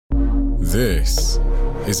This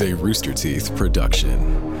is a Rooster Teeth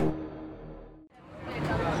production.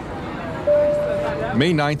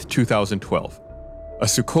 May 9th, 2012. A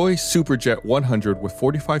Sukhoi Superjet 100 with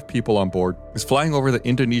 45 people on board is flying over the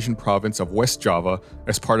Indonesian province of West Java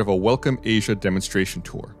as part of a Welcome Asia demonstration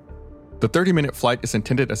tour. The 30-minute flight is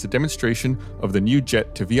intended as a demonstration of the new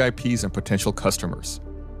jet to VIPs and potential customers.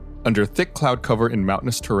 Under thick cloud cover in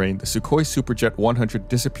mountainous terrain, the Sukhoi Superjet 100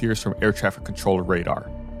 disappears from air traffic controller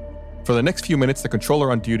radar. For the next few minutes, the controller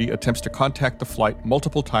on duty attempts to contact the flight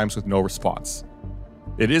multiple times with no response.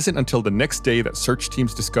 It isn't until the next day that search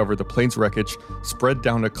teams discover the plane's wreckage spread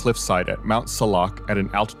down a cliffside at Mount Salak at an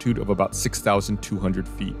altitude of about 6,200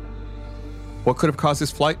 feet. What could have caused this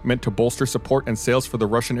flight meant to bolster support and sales for the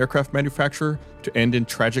Russian aircraft manufacturer to end in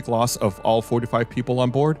tragic loss of all 45 people on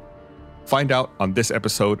board? Find out on this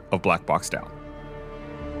episode of Black Box Down.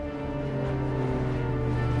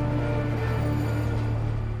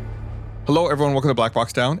 Hello, everyone. Welcome to Black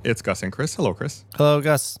Box Down. It's Gus and Chris. Hello, Chris. Hello,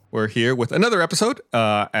 Gus. We're here with another episode.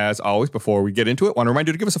 As always, before we get into it, I want to remind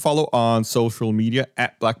you to give us a follow on social media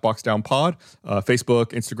at Black Box Down Pod,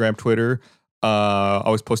 Facebook, Instagram, Twitter.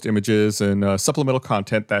 Always post images and supplemental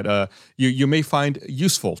content that you may find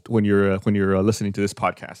useful when you're listening to this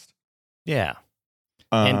podcast. Yeah,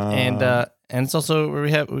 and it's also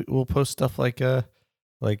where we'll post stuff like I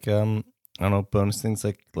don't know, bonus things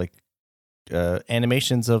like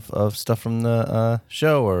animations of stuff from the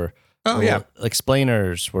show or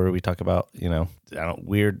explainers where we talk about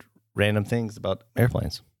weird random things about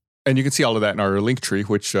airplanes. And you can see all of that in our link tree,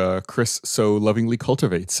 which Chris so lovingly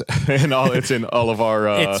cultivates, and it's in all of our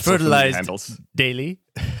it's fertilized handles daily.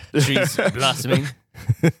 Trees blossoming.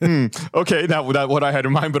 Okay, not what I had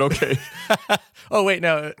in mind, but okay. Oh wait,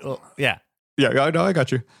 no, well, yeah, I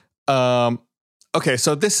got you. Okay,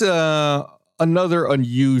 so this another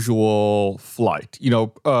unusual flight.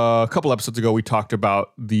 A couple episodes ago, we talked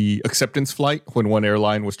about the acceptance flight when one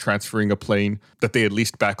airline was transferring a plane that they had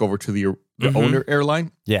leased back over to the owner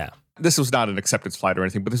airline. Yeah. This was not an acceptance flight or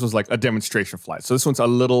anything, but this was like a demonstration flight. So this one's a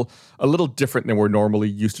little different than we're normally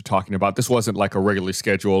used to talking about. This wasn't like a regularly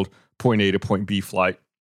scheduled point A to point B flight.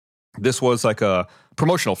 This was like a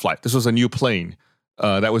promotional flight. This was a new plane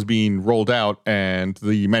that was being rolled out, and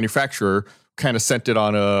the manufacturer kind of sent it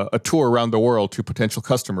on a tour around the world to potential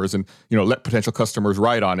customers and, let potential customers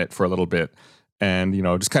ride on it for a little bit and,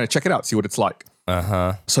 just kind of check it out, see what it's like.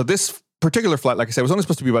 So this particular flight, like I said, was only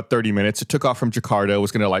supposed to be about 30 minutes. It took off from Jakarta,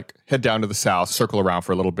 was going to head down to the south, circle around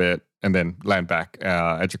for a little bit, and then land back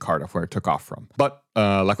at Jakarta where it took off from. But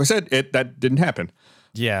like I said, that didn't happen.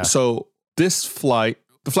 Yeah. So this flight,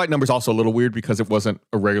 the flight number is also a little weird because it wasn't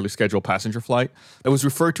a regularly scheduled passenger flight. It was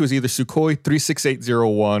referred to as either Sukhoi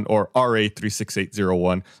 36801 or RA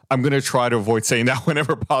 36801. I'm going to try to avoid saying that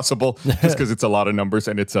whenever possible, just because it's a lot of numbers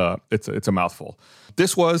and it's a mouthful.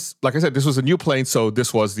 This was, like I said, this was a new plane, so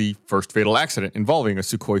this was the first fatal accident involving a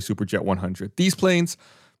Sukhoi Superjet 100. These planes,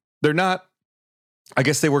 they're not, I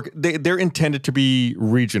guess they're intended to be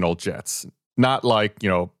regional jets, not like,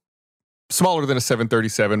 smaller than a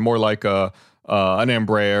 737, more like an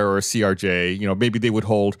Embraer or a CRJ. Maybe they would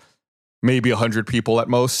hold maybe 100 people at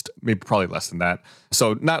most, maybe probably less than that.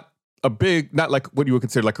 So not like what you would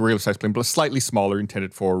consider like a regular size plane, but slightly smaller,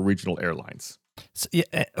 intended for regional airlines. So,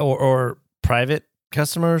 yeah, or private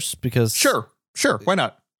customers, because sure, why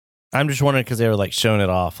not? I'm just wondering because they were showing it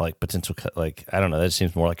off potential, I don't know, that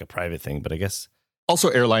seems more like a private thing, but I guess also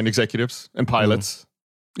airline executives and pilots.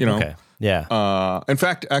 Okay. Yeah. In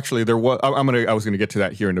fact, actually, there was. I was gonna get to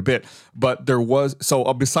that here in a bit, but there was. So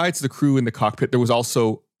besides the crew in the cockpit, there was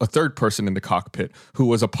also a third person in the cockpit who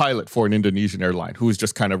was a pilot for an Indonesian airline who was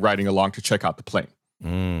just kind of riding along to check out the plane.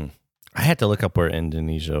 I had to look up where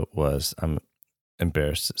Indonesia was. I'm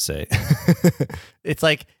embarrassed to say. It's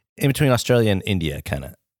like in between Australia and India, kind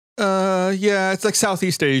of. Yeah, it's like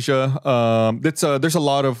Southeast Asia. There's a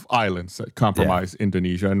lot of islands that comprise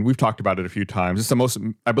Indonesia, and we've talked about it a few times.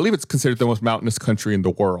 I believe it's considered the most mountainous country in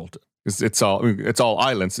the world. It's all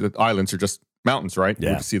islands. Islands are just mountains, right? Yeah.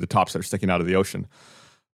 You can see the tops that are sticking out of the ocean.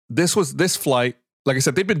 This flight, like I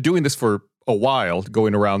said, they've been doing this for a while,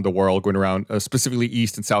 going around the world, going around specifically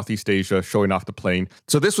East and Southeast Asia, showing off the plane.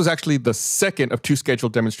 So this was actually the second of two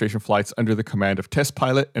scheduled demonstration flights under the command of test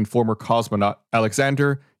pilot and former cosmonaut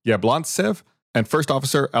Alexander Yablantsev and first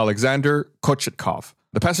officer Alexander Kochetkov.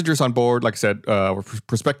 The passengers on board, like I said, were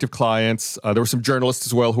prospective clients. There were some journalists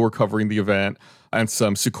as well who were covering the event, and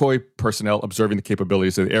some Sukhoi personnel observing the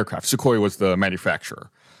capabilities of the aircraft. Sukhoi was the manufacturer.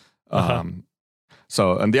 And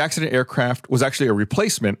the accident aircraft was actually a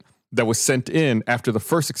replacement that was sent in after the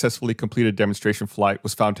first successfully completed demonstration flight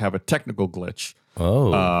was found to have a technical glitch,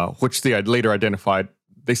 which they had later identified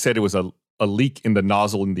they said it was a leak in the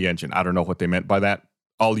nozzle in the engine. I don't know what they meant by that.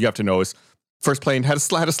 All you have to know is first plane had a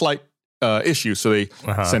slight issue, so they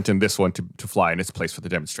sent in this one to fly in its place for the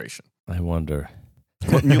demonstration. I wonder.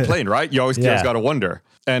 New plane, right? You always got to wonder.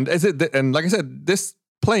 And like I said, this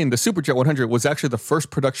plane, the Superjet 100, was actually the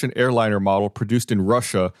first production airliner model produced in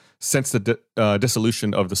Russia since the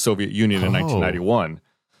dissolution of the Soviet Union in 1991.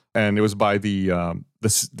 And it was by the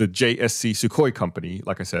JSC Sukhoi company,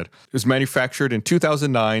 like I said. It was manufactured in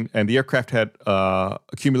 2009, and the aircraft had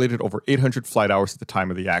accumulated over 800 flight hours at the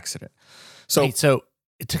time of the accident. So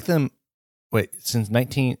it took them, since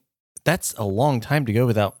 19... That's a long time to go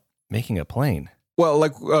without making a plane. Well,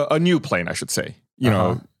 like a new plane, I should say. You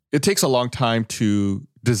know, it takes a long time to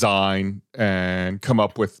design and come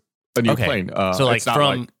up with a new plane. So like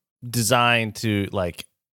from design to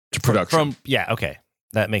production.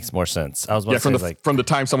 That makes more sense. I was about to say from the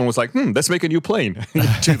time someone was like, let's make a new plane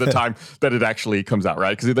to the time that it actually comes out,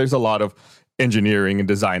 right? Because there's a lot of engineering and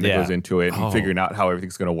design that goes into it and figuring out how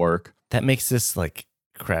everything's going to work. That makes this like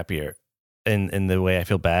crappier in the way I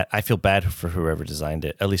feel bad. I feel bad for whoever designed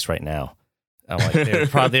it, at least right now. I'm like,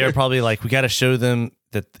 they're probably like, we got to show them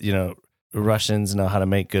that, Russians know how to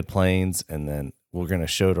make good planes, and then we're going to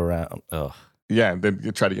show it around. Oh. Yeah, and then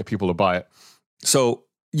you try to get people to buy it. So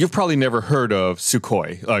you've probably never heard of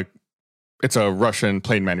Sukhoi. Like, it's a Russian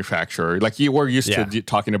plane manufacturer. Like, we're used to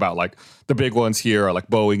talking about, like, the big ones here are like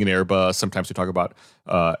Boeing and Airbus. Sometimes we talk about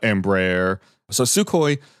Embraer. So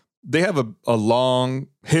Sukhoi, they have a long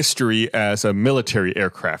history as a military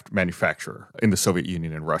aircraft manufacturer in the Soviet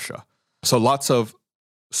Union and Russia. So lots of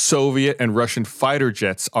Soviet and Russian fighter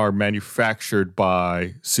jets are manufactured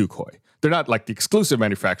by Sukhoi. They're not like the exclusive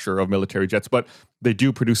manufacturer of military jets, but they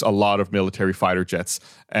do produce a lot of military fighter jets,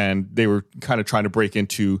 and they were kind of trying to break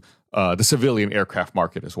into the civilian aircraft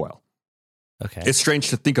market as well. Okay. It's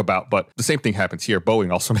strange to think about, but the same thing happens here.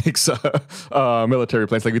 Boeing also makes military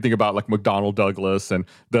planes. Like we think about like McDonnell Douglas and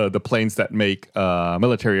the planes that make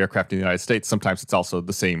military aircraft in the United States. Sometimes it's also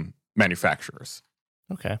the same manufacturers.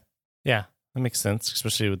 Okay. Yeah, that makes sense,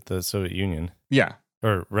 especially with the Soviet Union. Yeah.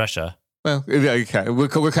 Or Russia. Well, okay. We're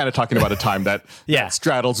kind of talking about a time that, that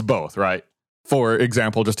straddles both, right? For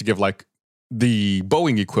example, just to give like the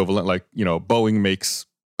Boeing equivalent, like, Boeing makes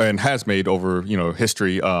and has made over,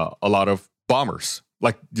 history, a lot of bombers,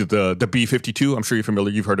 like the B-52. I'm sure you're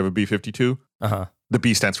familiar. You've heard of a B-52. The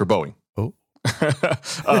B stands for Boeing. Oh.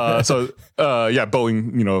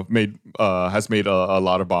 Boeing, has made a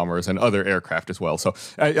lot of bombers and other aircraft as well. So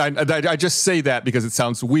I just say that because it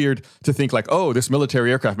sounds weird to think like, oh, this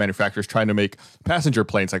military aircraft manufacturer is trying to make passenger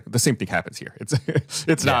planes. Like the same thing happens here.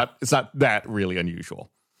 It's not that really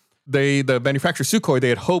unusual. The manufacturer Sukhoi, they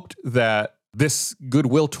had hoped that this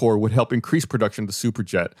goodwill tour would help increase production of the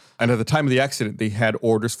Superjet. And at the time of the accident, they had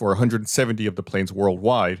orders for 170 of the planes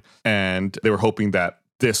worldwide. And they were hoping that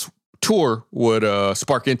this tour would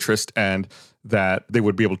spark interest and that they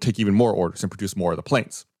would be able to take even more orders and produce more of the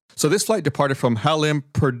planes. So this flight departed from Halim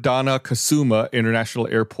Perdana Kusuma International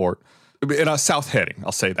Airport in a south heading,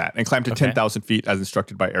 I'll say that, and climbed to 10,000 feet as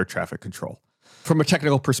instructed by air traffic control. From a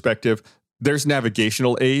technical perspective, there's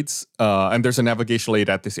navigational aids, and there's a navigational aid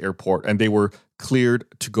at this airport, and they were cleared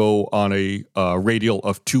to go on a radial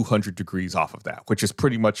of 200 degrees off of that, which is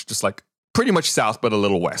pretty much south, but a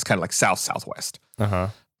little west, kind of like south-southwest.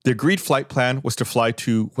 The agreed flight plan was to fly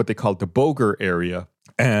to what they called the Boger area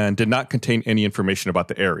and did not contain any information about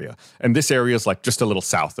the area. And this area is like just a little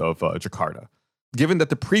south of Jakarta. Given that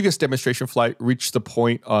the previous demonstration flight reached the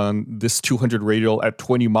point on this 200 radial at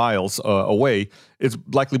 20 miles away, it's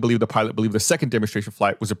likely believed the pilot believed the second demonstration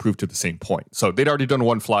flight was approved to the same point. So they'd already done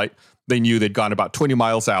one flight. They knew they'd gone about 20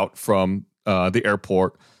 miles out from the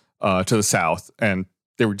airport to the south, and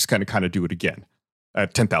they were just kind of do it again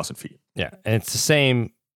at 10,000 feet. Yeah, and it's the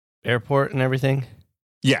same airport and everything?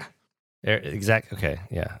 Yeah. Okay,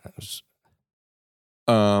 yeah.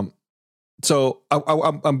 So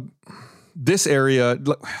I'm this area,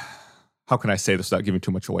 how can I say this without giving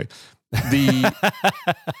too much away?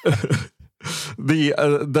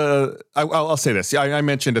 I'll say this. I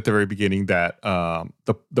mentioned at the very beginning that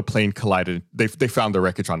the plane collided. They found the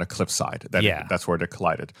wreckage on a cliffside. That's where it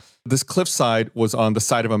collided. This cliffside was on the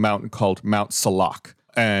side of a mountain called Mount Salak.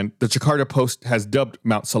 And the Jakarta Post has dubbed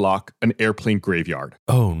Mount Salak an airplane graveyard.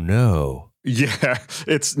 Oh, no. Yeah,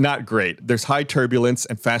 it's not great. There's high turbulence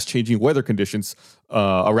and fast-changing weather conditions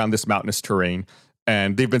around this mountainous terrain,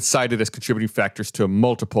 and they've been cited as contributing factors to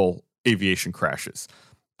multiple aviation crashes.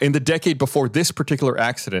 In the decade before this particular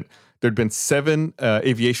accident, there'd been 7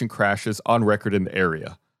 aviation crashes on record in the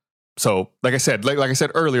area. So, like I said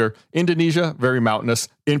earlier, Indonesia, very mountainous.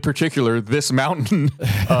 In particular, this mountain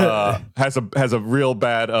has a real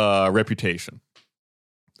bad reputation.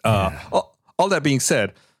 All that being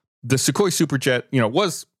said, the Sukhoi Superjet,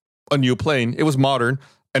 was a new plane. It was modern,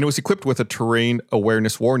 and it was equipped with a terrain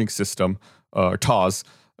awareness warning system, TAWS,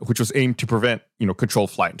 which was aimed to prevent, controlled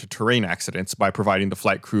flight into terrain accidents by providing the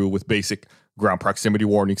flight crew with basic ground proximity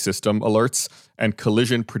warning system alerts and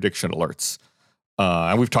collision prediction alerts.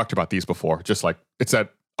 And we've talked about these before, just like it's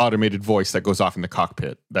that automated voice that goes off in the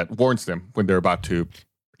cockpit that warns them when they're about to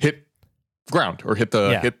hit ground or hit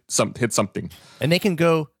something. And they can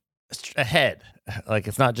go ahead. Like,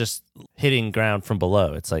 it's not just hitting ground from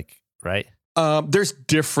below. It's like, right? There's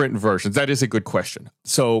different versions. That is a good question.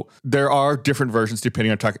 So there are different versions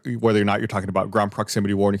depending on whether or not you're talking about ground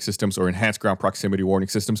proximity warning systems or enhanced ground proximity warning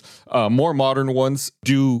systems. More modern ones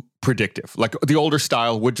do predictive. Like the older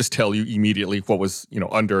style would just tell you immediately what was,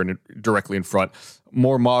 under and directly in front.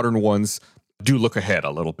 More modern ones do look ahead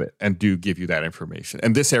a little bit and do give you that information.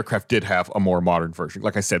 And this aircraft did have a more modern version.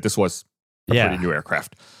 Like I said, this was a pretty new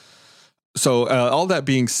aircraft. So all that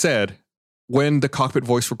being said, when the cockpit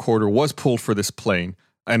voice recorder was pulled for this plane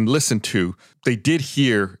and listened to, they did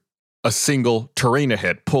hear a single terrain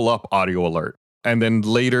ahead pull up audio alert. And then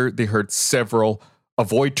later they heard several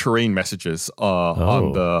avoid terrain messages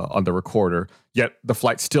on the recorder. Yet the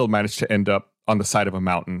flight still managed to end up on the side of a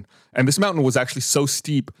mountain. And this mountain was actually so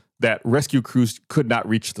steep that rescue crews could not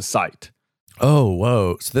reach the site. Oh,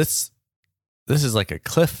 whoa. So this is like a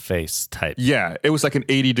cliff face type. Yeah, it was like an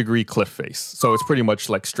 80-degree cliff face. So it's pretty much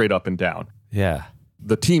like straight up and down. Yeah.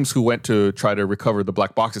 The teams who went to try to recover the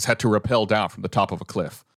black boxes had to rappel down from the top of a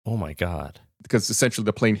cliff. Oh my God. Because essentially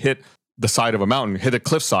the plane hit the side of a mountain, hit a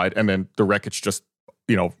cliffside, and then the wreckage just,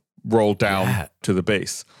 rolled down to the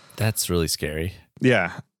base. That's really scary.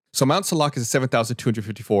 Yeah. So Mount Salak is a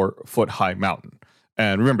 7,254-foot high mountain.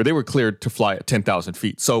 And remember, they were cleared to fly at 10,000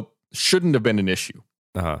 feet. So shouldn't have been an issue.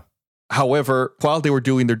 Uh-huh. However, while they were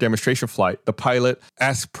doing their demonstration flight, the pilot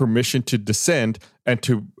asked permission to descend and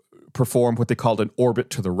to perform what they called an orbit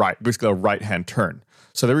to the right, basically a right-hand turn.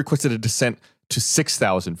 So they requested a descent to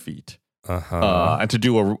 6,000 feet and to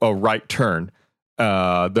do a right turn.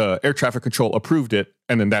 The air traffic control approved it,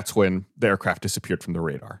 and then that's when the aircraft disappeared from the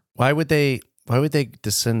radar. Why would they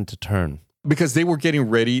descend to turn? Because they were getting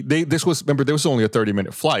ready. There was only a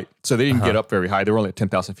 30-minute flight, so they didn't get up very high. They were only at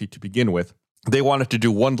 10,000 feet to begin with. They wanted to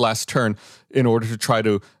do one last turn in order to try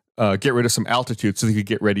to get rid of some altitude so they could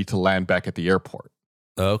get ready to land back at the airport.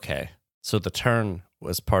 Okay. So the turn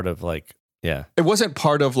was part of it wasn't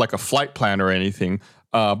part of like a flight plan or anything,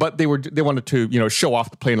 but they wanted to, show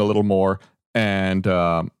off the plane a little more. And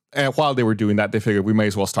while they were doing that, they figured we may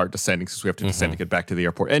as well start descending since we have to descend to get back to the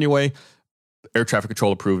airport anyway. Air traffic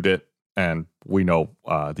control approved it, and we know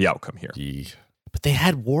the outcome here. But they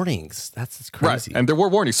had warnings. That's crazy. Right. And there were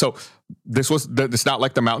warnings. So it's not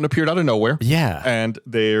like the mountain appeared out of nowhere. Yeah. And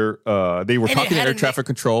they were talking to air traffic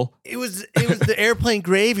control. It was the airplane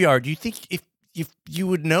graveyard. You think if you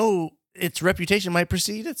would know its reputation might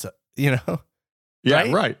precede it, Yeah,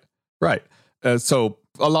 right. So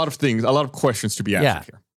a lot of questions to be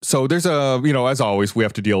answered here. So there's as always, we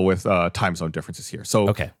have to deal with time zone differences here.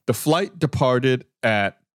 So the flight departed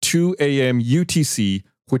at 2 a.m. UTC,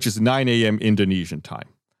 which is 9 a.m. Indonesian time.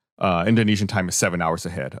 Indonesian time is 7 hours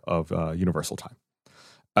ahead of Universal time.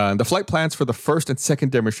 The flight plans for the first and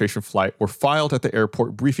second demonstration flight were filed at the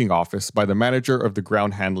airport briefing office by the manager of the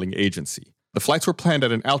ground handling agency. The flights were planned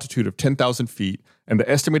at an altitude of 10,000 feet, and the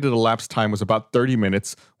estimated elapsed time was about 30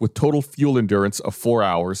 minutes with total fuel endurance of 4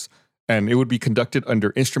 hours, and it would be conducted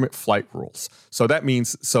under instrument flight rules. So that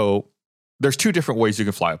means, there's two different ways you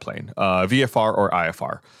can fly a plane, VFR or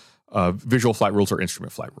IFR. Visual flight rules or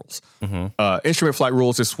instrument flight rules. Instrument flight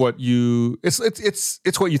rules is what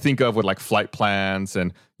it's what you think of with like flight plans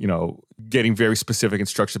and getting very specific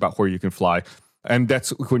instructions about where you can fly. And that's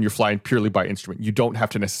when you're flying purely by instrument. You don't have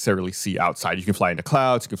to necessarily see outside. You can fly into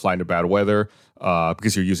clouds, you can fly into bad weather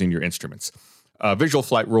because you're using your instruments. Visual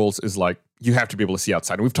flight rules is like you have to be able to see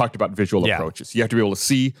outside. And we've talked about visual approaches. You have to be able to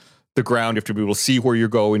see the ground. You have to be able to see where you're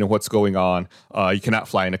going and what's going on. You cannot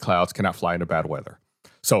fly into clouds, cannot fly into bad weather.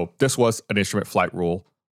 So this was an instrument flight rule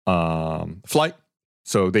flight,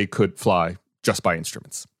 so they could fly just by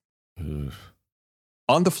instruments.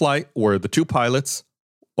 On the flight were the two pilots,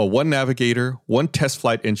 one navigator, one test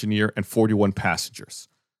flight engineer, and 41 passengers.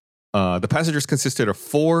 The passengers consisted of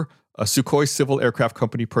 4 Sukhoi Civil Aircraft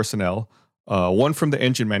Company personnel, one from the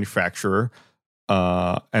engine manufacturer,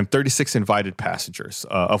 and 36 invited passengers,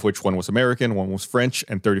 of which one was American, one was French,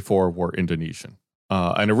 and 34 were Indonesian.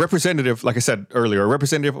 And a representative, like I said earlier, a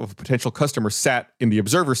representative of a potential customer sat in the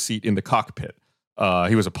observer's seat in the cockpit.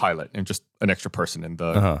 He was a pilot and just an extra person in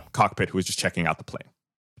the cockpit who was just checking out the plane.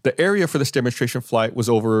 The area for this demonstration flight was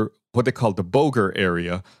over what they called the Boger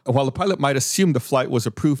area. And while the pilot might assume the flight was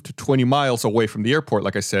approved to 20 miles away from the airport,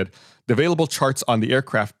 like I said, the available charts on the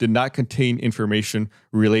aircraft did not contain information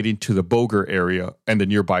relating to the Boger area and the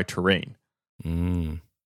nearby terrain.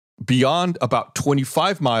 Beyond about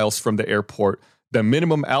 25 miles from the airport, the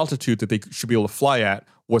minimum altitude that they should be able to fly at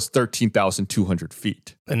was 13,200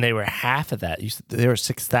 feet. And they were half of that. You said they were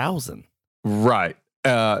 6,000. Right.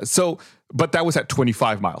 But that was at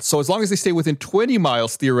 25 miles. So as long as they stay within 20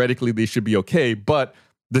 miles, theoretically, they should be okay. But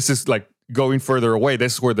this is like going further away.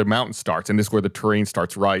 This is where the mountain starts, and this is where the terrain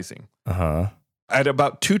starts rising. At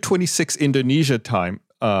about 2:26 Indonesia time,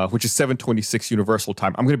 which is 7:26 Universal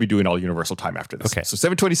time. I'm going to be doing all Universal time after this. Okay. So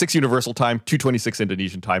 7:26 Universal time, 2:26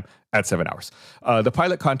 Indonesian time at 7 hours. The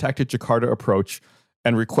pilot contacted Jakarta Approach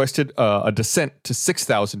and requested a descent to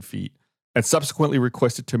 6,000 feet, and subsequently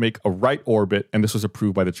requested to make a right orbit, and this was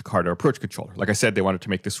approved by the Jakarta Approach Controller. Like I said, they wanted to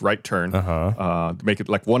make this right turn, make it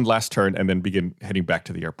like one last turn, and then begin heading back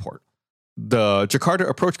to the airport. The Jakarta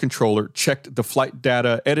Approach Controller checked the flight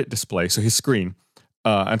data edit display, so his screen,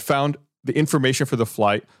 and found the information for the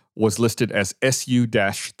flight was listed as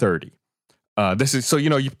SU-30. This is, so,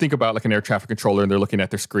 you think about like an air traffic controller, and they're looking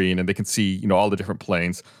at their screen, and they can see, all the different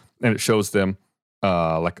planes, and it shows them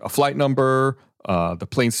like a flight number, the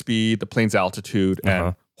plane speed, the plane's altitude,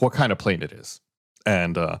 and what kind of plane it is.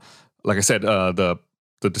 And like I said, the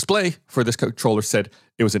display for this controller said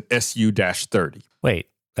it was an SU-30. Wait,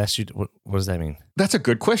 SU, what does that mean? That's a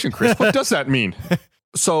good question, Chris. What does that mean?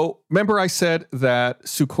 So remember I said that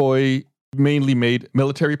Sukhoi mainly made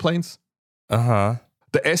military planes? The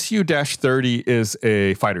SU-30 is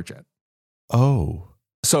a fighter jet. Oh.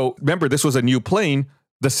 So remember, this was a new plane.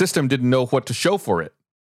 The system didn't know what to show for it.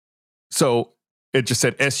 So it just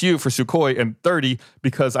said SU for Sukhoi and 30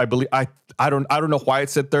 because I believe I don't know why it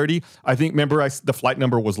said 30. I think the flight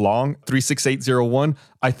number was long, 36801.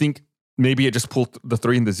 I think maybe it just pulled the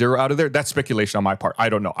 3 and the 0 out of there. That's speculation on my part. I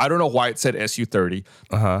don't know. I don't know why it said SU-30.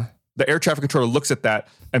 The air traffic controller looks at that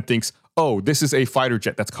and thinks, "Oh, this is a fighter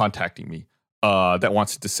jet that's contacting me that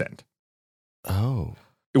wants to descend." Oh.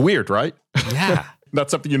 Weird, right? Yeah.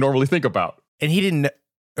 Not something you normally think about. And he didn't,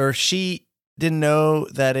 or she didn't know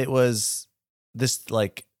that it was this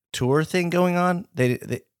like tour thing going on. They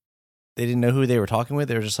didn't know who they were talking with.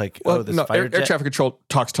 They were just like, this fighter jet. Air traffic control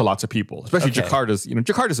talks to lots of people, especially Jakarta's.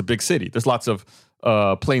 Jakarta's a big city. There's lots of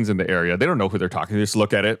planes in the area. They don't know who they're talking. They just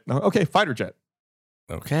look at it. Okay, fighter jet.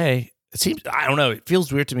 Okay. It seems, I don't know. It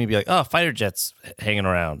feels weird to me to be like, oh, fighter jets hanging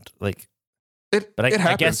around. Like, it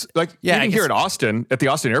happens. I guess, even here in Austin, at the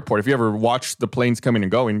Austin airport, if you ever watch the planes coming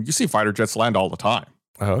and going, you see fighter jets land all the time.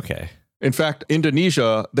 Oh, okay. In fact,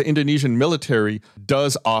 the Indonesian military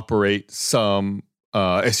does operate some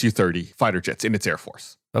Su-30 fighter jets in its air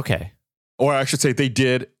force. Okay. Or I should say they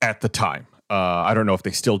did at the time. I don't know if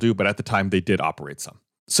they still do, but at the time they did operate some.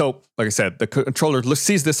 So, like I said, the controller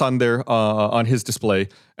sees this on his display,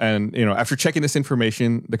 and after checking this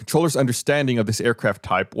information, the controller's understanding of this aircraft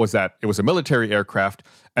type was that it was a military aircraft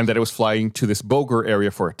and that it was flying to this Boger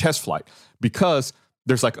area for a test flight because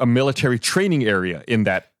there's like a military training area in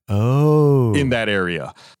that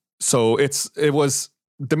area. So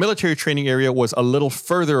the military training area was a little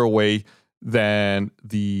further away than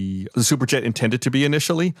the Superjet intended to be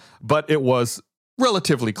initially, but it was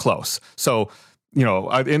relatively close. So,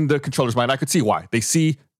 in the controller's mind, I could see why. They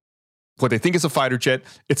see what they think is a fighter jet.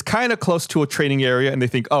 It's kind of close to a training area, and they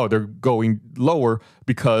think, oh, they're going lower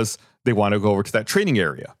because they want to go over to that training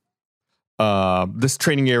area. This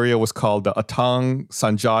training area was called the Atang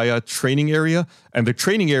Sanjaya training area, and the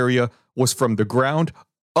training area was from the ground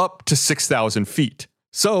up to 6,000 feet.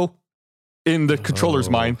 So in the controller's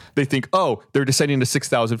mind, they think, oh, they're descending to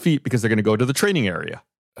 6,000 feet because they're going to go to the training area.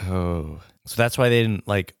 Oh, so that's why they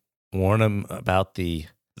didn't warn them about the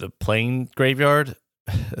plane graveyard?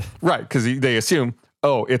 Right, because they assume,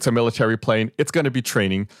 oh, it's a military plane. It's going to be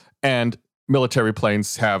training, and military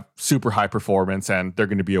planes have super high performance, and they're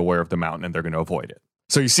going to be aware of the mountain, and they're going to avoid it.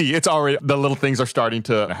 So you see, it's already, the little things are starting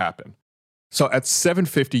to happen. So at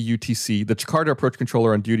 7:50 UTC, the Jakarta approach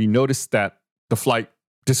controller on duty noticed that the flight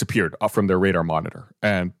disappeared from their radar monitor,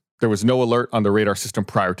 and there was no alert on the radar system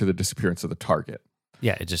prior to the disappearance of the target.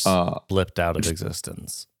 Yeah, it just blipped out of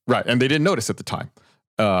existence. Right, and they didn't notice at the time.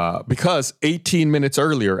 Because 18 minutes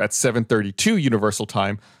earlier at 7:32 Universal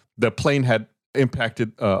Time, the plane had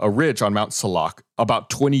impacted a ridge on Mount Salak about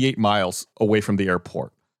 28 miles away from the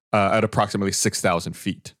airport at approximately 6,000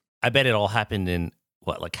 feet. I bet it all happened in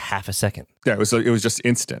what, like half a second? Yeah, it was just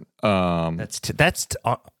instant.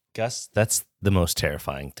 Gus, that's the most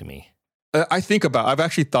terrifying to me. I've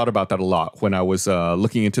actually thought about that a lot when I was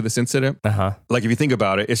looking into this incident. Like if you think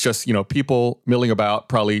about it, it's just, people milling about,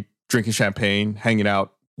 probably drinking champagne, hanging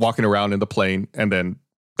out, walking around in the plane, and then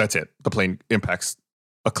that's it. The plane impacts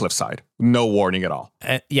a cliffside. No warning at all.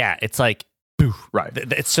 Yeah, it's like, poof. Right.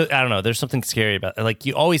 It's so, I don't know. There's something scary about it. Like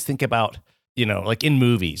you always think about, like in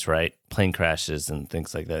movies, right? Plane crashes and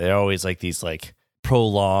things like that. They're always like these like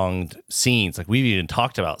prolonged scenes. Like we've even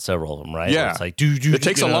talked about several of them, right? Yeah. Where it's like, it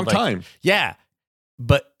takes a long time. Yeah.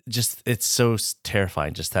 But just, it's so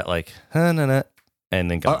terrifying. Just that like, and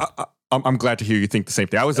then go. I'm glad to hear you think the same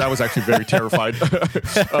thing. I was actually very terrified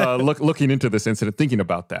looking into this incident, thinking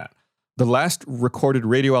about that. The last recorded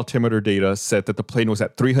radio altimeter data said that the plane was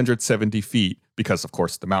at 370 feet because, of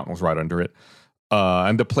course, the mountain was right under it.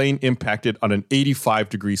 And the plane impacted on an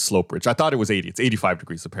 85-degree slope ridge. I thought it was 80. It's 85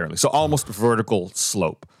 degrees, apparently. So almost vertical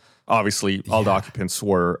slope. Obviously, all the occupants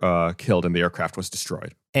were killed and the aircraft was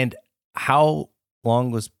destroyed. And how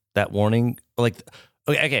long was that warning? Like,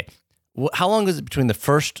 okay. How long was it between the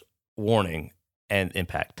first warning and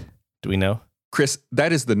impact? Do we know? Chris,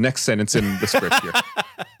 that is the next sentence in the script here.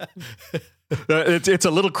 It's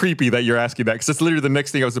a little creepy that you're asking that because it's literally the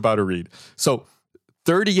next thing I was about to read. So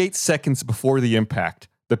 38 seconds before the impact,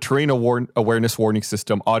 the terrain awareness warning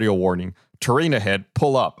system audio warning, terrain ahead,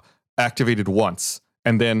 pull up, activated once,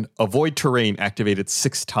 and then avoid terrain activated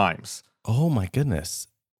 6 times. Oh my goodness.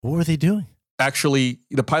 What were they doing? Actually,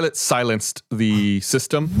 the pilot silenced the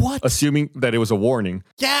system, assuming that it was a warning.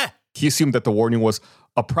 Yeah. He assumed that the warning was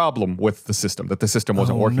a problem with the system, that the system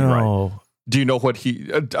wasn't working right. Do you know what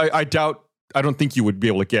I don't think you would be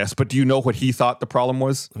able to guess, but do you know what he thought the problem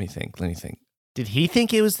was? Let me think. Did he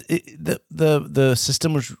think it was the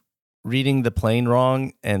system was reading the plane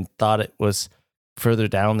wrong and thought it was further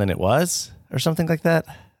down than it was or something like that?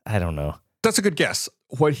 I don't know. That's a good guess.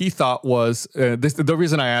 What he thought was, the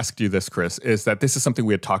reason I asked you this, Chris, is that this is something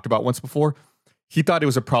we had talked about once before. He thought it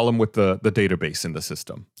was a problem with the database in the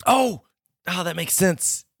system. Oh, that makes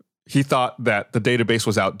sense. He thought that the database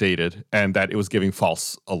was outdated and that it was giving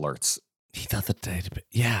false alerts. He thought the database,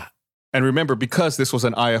 yeah. And remember, because this was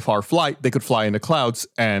an IFR flight, they could fly in the clouds,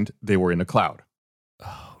 and they were in a cloud.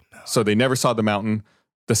 Oh, no. So they never saw the mountain.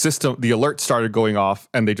 The alert started going off,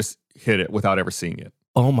 and they just hit it without ever seeing it.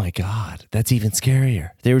 Oh, my God. That's even scarier.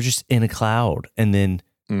 They were just in a cloud, and then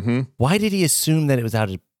why did he assume that it was out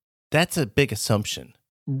of... That's a big assumption.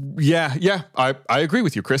 Yeah. I agree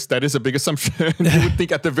with you, Chris. That is a big assumption. You would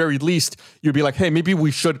think at the very least, you'd be like, hey, maybe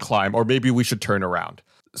we should climb, or maybe we should turn around.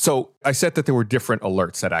 So I said that there were different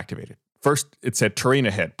alerts that activated. First, it said terrain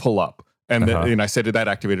ahead, pull up. And then I said that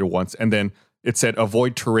activated once. And then it said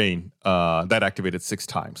avoid terrain. That activated 6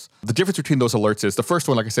 times. The difference between those alerts is the first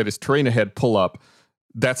one, like I said, is terrain ahead, pull up.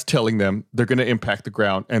 That's telling them they're going to impact the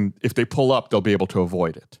ground. And if they pull up, they'll be able to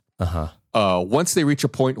avoid it. Once they reach a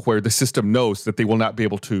point where the system knows that they will not be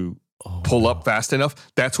able to pull up fast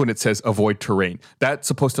enough, that's when it says avoid terrain. That's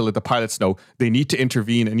supposed to let the pilots know they need to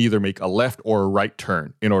intervene and either make a left or a right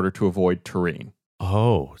turn in order to avoid terrain.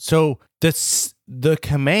 Oh, so the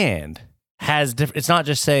command has different. It's not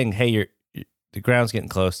just saying, "Hey, the ground's getting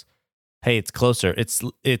close." Hey, it's closer.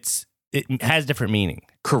 It has different meaning.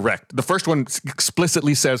 Correct. The first one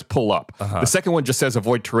explicitly says pull up. The second one just says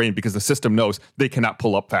avoid terrain because the system knows they cannot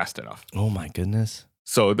pull up fast enough. Oh my goodness.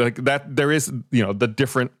 So that there is, the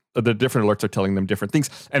different alerts are telling them different things.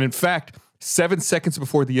 And in fact, 7 seconds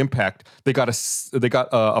before the impact, they got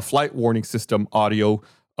a flight warning system audio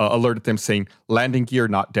alerted them saying landing gear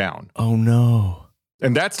not down. Oh no.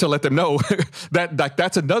 And that's to let them know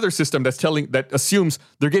that's another system that assumes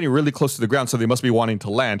they're getting really close to the ground, so they must be wanting to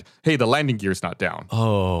land. Hey, the landing gear's not down.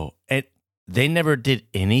 Oh, and they never did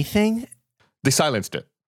anything? They silenced it.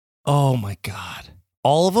 Oh my God.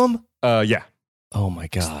 All of them? Yeah. Oh my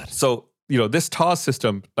God. So, this TAWS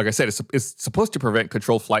system, like I said, is supposed to prevent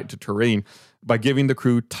controlled flight to terrain by giving the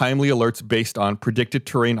crew timely alerts based on predicted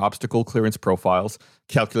terrain obstacle clearance profiles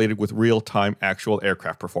calculated with real-time actual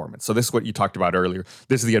aircraft performance. So this is what you talked about earlier.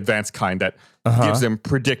 This is the advanced kind that gives them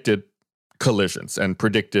predicted collisions and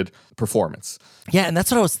predicted performance. Yeah, and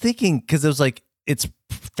that's what I was thinking, because it was like, it's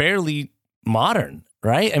fairly modern,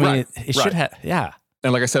 right? I mean, it should have, yeah.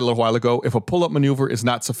 And like I said a little while ago, if a pull-up maneuver is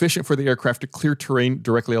not sufficient for the aircraft to clear terrain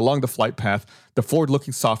directly along the flight path, the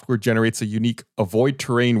forward-looking software generates a unique avoid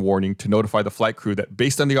terrain warning to notify the flight crew that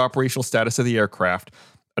based on the operational status of the aircraft,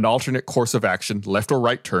 an alternate course of action, left or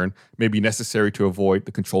right turn, may be necessary to avoid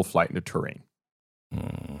the controlled flight into terrain.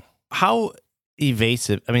 How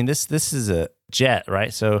evasive? I mean, this is a jet,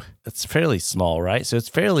 right? So it's fairly small, right? So it's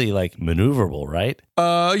fairly like maneuverable, right?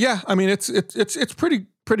 Yeah. I mean, it's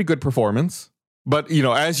pretty good performance. But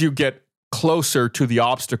as you get closer to the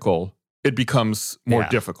obstacle, it becomes more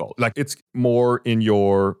difficult. Like it's more in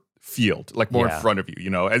your field, like more in front of you.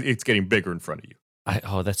 It's getting bigger in front of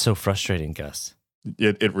you. That's so frustrating, Gus.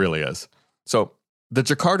 It really is. So the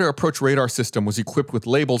Jakarta Approach Radar System was equipped with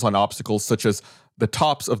labels on obstacles such as the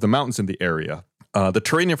tops of the mountains in the area. The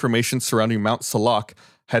terrain information surrounding Mount Salak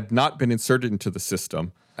had not been inserted into the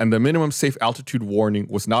system, and the minimum safe altitude warning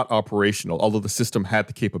was not operational, although the system had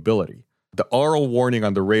the capability. The aural warning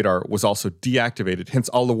on the radar was also deactivated, hence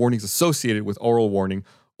all the warnings associated with aural warning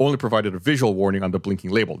only provided a visual warning on the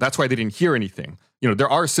blinking label. That's why they didn't hear anything. There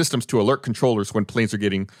are systems to alert controllers when planes are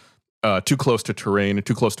getting too close to terrain and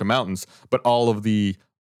too close to mountains, but all of the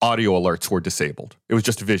audio alerts were disabled. It was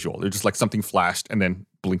just visual. It was just like something flashed and then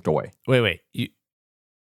blinked away. Wait.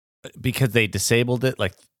 Because they disabled it,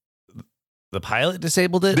 like the pilot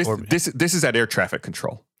disabled it? This is at air traffic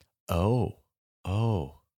control. Oh.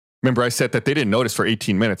 Remember I said that they didn't notice for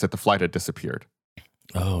 18 minutes that the flight had disappeared.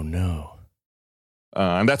 Oh, no.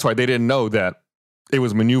 And that's why they didn't know that it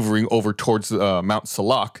was maneuvering over towards Mount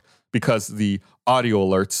Salak, because the audio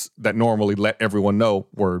alerts that normally let everyone know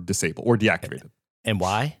were disabled or deactivated. And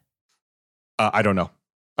why? I don't know.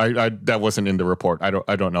 I that wasn't in the report. I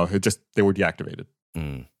don't know. They were deactivated.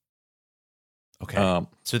 Mm. Okay.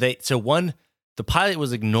 The pilot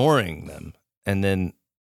was ignoring them, and then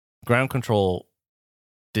ground control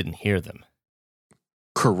didn't hear them.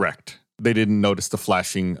 Correct. They didn't notice the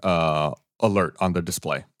flashing alert on the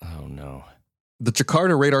display. Oh, no. The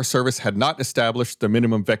Jakarta Radar Service had not established the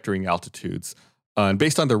minimum vectoring altitudes. And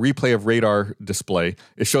based on the replay of radar display,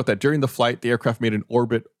 it showed that during the flight, the aircraft made an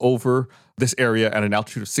orbit over this area at an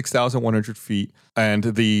altitude of 6,100 feet. And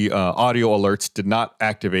the audio alerts did not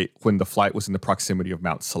activate when the flight was in the proximity of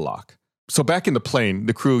Mount Salak. So back in the plane,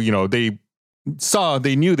 the crew,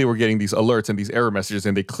 they knew they were getting these alerts and these error messages,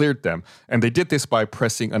 and they cleared them. And they did this by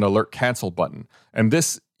pressing an alert cancel button. And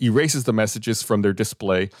this erases the messages from their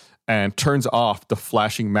display and turns off the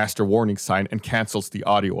flashing master warning sign and cancels the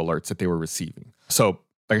audio alerts that they were receiving. So,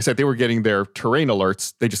 like I said, they were getting their terrain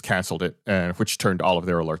alerts. They just canceled it, which turned all of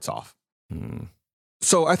their alerts off.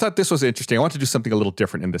 So I thought this was interesting. I want to do something a little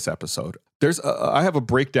different in this episode. I have a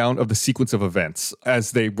breakdown of the sequence of events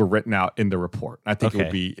as they were written out in the report. I think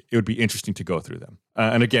it would be interesting to go through them.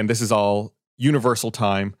 And again, this is all universal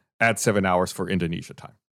time. Add 7 hours for Indonesia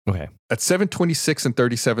time. Okay. At 7:26 and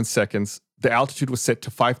 37 seconds, the altitude was set to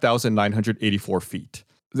 5,984 feet.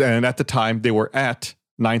 And at the time, they were at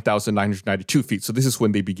 9,992 feet. So this is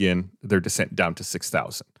when they begin their descent down to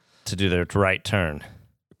 6,000. To do their right turn.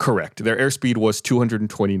 Correct. Their airspeed was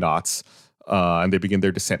 220 knots, and they begin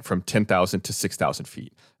their descent from 10,000 to 6,000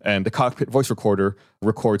 feet. And the cockpit voice recorder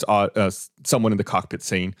records someone in the cockpit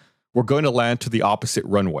saying, "We're going to land to the opposite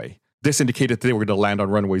runway." This indicated that they were going to land on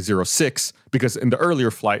runway 06, because in the earlier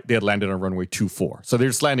flight, they had landed on runway 24. So they're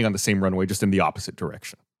just landing on the same runway, just in the opposite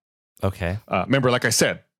direction. Okay. Remember, like I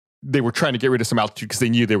said, they were trying to get rid of some altitude because they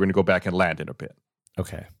knew they were going to go back and land in a bit.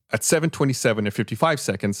 Okay. At 7:27 and 55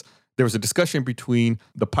 seconds, there was a discussion between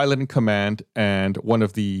the pilot in command and one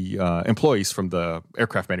of the employees from the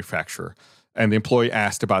aircraft manufacturer. And the employee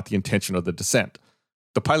asked about the intention of the descent.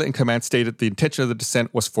 The pilot in command stated the intention of the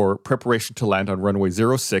descent was for preparation to land on runway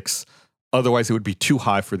 06. Otherwise, it would be too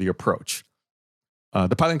high for the approach.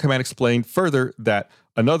 The pilot in command explained further that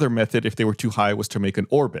another method, if they were too high, was to make an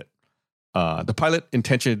orbit. The pilot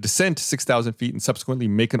intention to descend to 6,000 feet and subsequently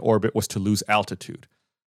make an orbit was to lose altitude.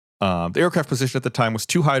 The aircraft position at the time was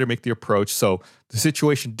too high to make the approach, so the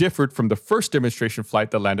situation differed from the first demonstration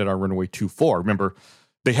flight that landed on runway 24. Remember,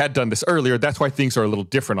 they had done this earlier. That's why things are a little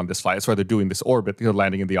different on this flight. That's why they're doing this orbit. They're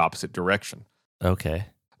landing in the opposite direction. Okay.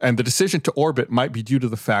 And the decision to orbit might be due to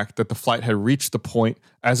the fact that the flight had reached the point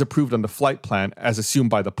as approved on the flight plan as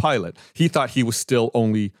assumed by the pilot. He thought he was still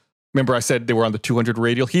only, remember I said they were on the 200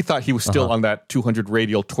 radial? He thought he was still on that 200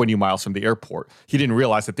 radial 20 miles from the airport. He didn't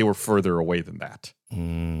realize that they were further away than that.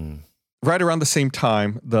 Right around the same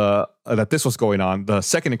time that this was going on, the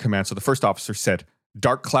second in command, so the first officer said,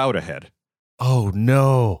 "Dark cloud ahead." Oh,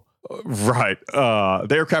 no. Right. The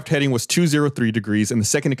aircraft heading was 203 degrees, and the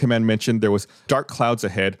second in command mentioned there was dark clouds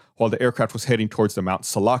ahead while the aircraft was heading towards the Mount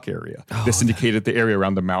Salak area. This indicated the area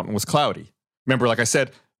around the mountain was cloudy. Remember, like I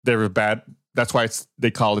said, there were bad. That's why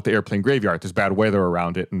they called it the airplane graveyard. There's bad weather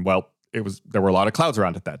around it, and there were a lot of clouds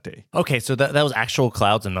around it that day. Okay, so that was actual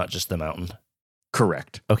clouds and not just the mountain.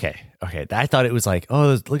 Correct. Okay. I thought it was like,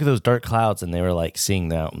 look at those dark clouds, and they were like seeing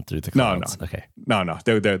the mountain through the clouds. No.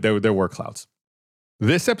 There were clouds.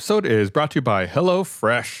 This episode is brought to you by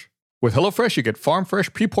HelloFresh. With HelloFresh, you get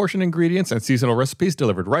farm-fresh, pre-portioned ingredients and seasonal recipes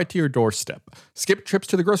delivered right to your doorstep. Skip trips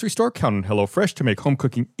to the grocery store, count on HelloFresh to make home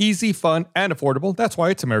cooking easy, fun, and affordable. That's why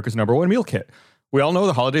it's America's #1 meal kit. We all know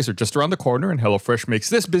the holidays are just around the corner, and HelloFresh makes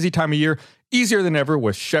this busy time of year easier than ever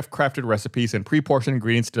with chef-crafted recipes and pre-portioned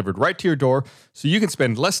ingredients delivered right to your door so you can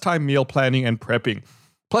spend less time meal planning and prepping.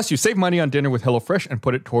 Plus, you save money on dinner with HelloFresh and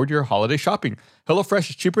put it toward your holiday shopping.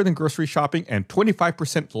 HelloFresh is cheaper than grocery shopping and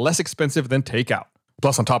 25% less expensive than takeout.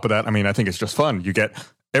 Plus, on top of that, I think it's just fun. You get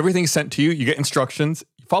everything sent to you, you get instructions,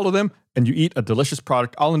 you follow them, and you eat a delicious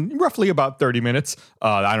product all in roughly about 30 minutes.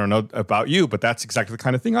 I don't know about you, but that's exactly the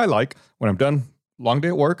kind of thing I like. When I'm done, long day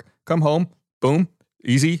at work, come home, boom,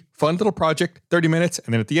 easy, fun little project, 30 minutes,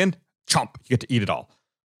 and then at the end, chomp, you get to eat it all.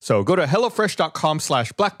 So go to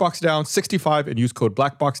HelloFresh.com/BlackBoxDown65 and use code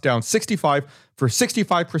BlackBoxDown65 for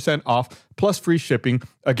 65% off plus free shipping.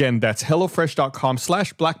 Again, that's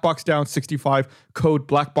HelloFresh.com/BlackBoxDown65, code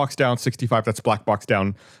BlackBoxDown65. That's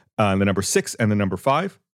BlackBoxDown, the number 6 and the number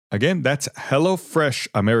 5. Again, that's HelloFresh,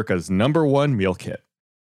 America's #1 meal kit.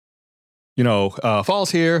 Fall's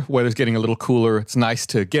here, weather's getting a little cooler. It's nice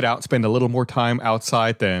to get out, spend a little more time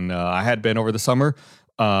outside than I had been over the summer.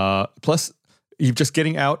 Plus, you're just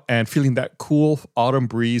getting out and feeling that cool autumn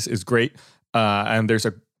breeze is great. And there's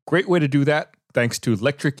a great way to do that thanks to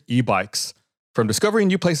electric e-bikes. From discovering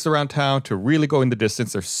new places around town to really going the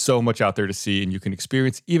distance, there's so much out there to see, and you can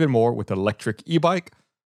experience even more with an electric e-bike.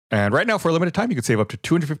 And right now, for a limited time, you can save up to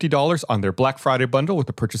 $250 on their Black Friday bundle with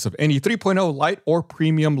the purchase of any 3.0 light or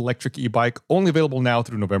premium electric e-bike, only available now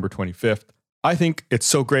through November 25th. I think it's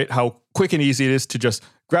so great how quick and easy it is to just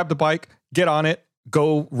grab the bike, get on it,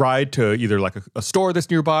 go ride to either like a store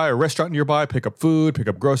that's nearby, a restaurant nearby, pick up food, pick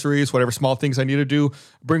up groceries, whatever small things I need to do,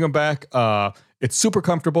 bring them back. It's super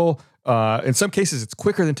comfortable. In some cases, it's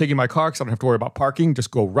quicker than taking my car because I don't have to worry about parking.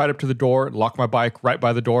 Just go right up to the door, lock my bike right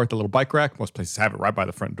by the door at the little bike rack. Most places have it right by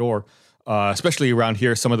the front door. Especially around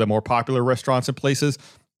here, some of the more popular restaurants and places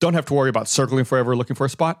don't have to worry about circling forever looking for a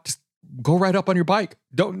spot. Just go right up on your bike.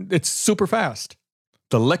 It's super fast.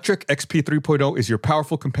 The Lectric XP 3.0 is your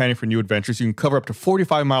powerful companion for new adventures. You can cover up to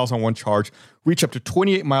 45 miles on one charge, reach up to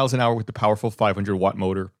 28 miles an hour with the powerful 500-watt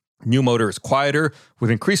motor. New motor is quieter,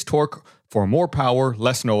 with increased torque for more power,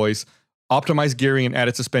 less noise. Optimized gearing and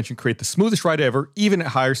added suspension create the smoothest ride ever, even at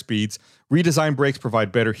higher speeds. Redesigned brakes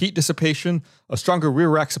provide better heat dissipation. A stronger rear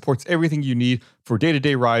rack supports everything you need for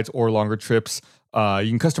day-to-day rides or longer trips. You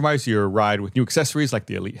can customize your ride with new accessories like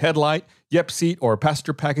the Elite headlight, Yep seat, or a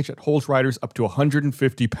passenger package that holds riders up to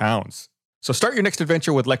 150 pounds. So start your next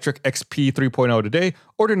adventure with Lectric XP 3.0 today.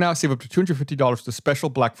 Order now, save up to $250 with the special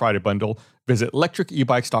Black Friday bundle. Visit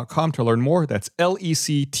lectricebikes.com to learn more. That's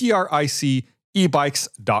LECTRIC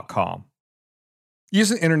ebikes.com. Use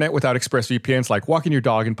the internet without ExpressVPNs like walking your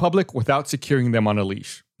dog in public without securing them on a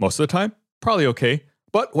leash. Most of the time, probably okay.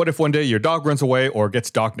 But what if one day your dog runs away or gets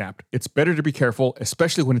dog-napped? It's better to be careful,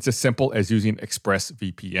 especially when it's as simple as using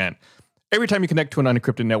ExpressVPN. Every time you connect to an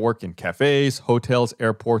unencrypted network in cafes, hotels,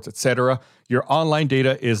 airports, etc., your online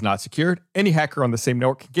data is not secured. Any hacker on the same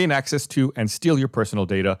network can gain access to and steal your personal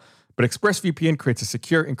data. But ExpressVPN creates a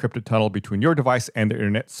secure encrypted tunnel between your device and the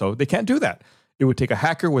internet, so they can't do that. It would take a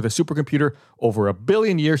hacker with a supercomputer over 1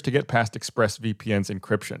 billion years to get past ExpressVPN's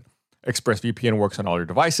encryption. ExpressVPN works on all your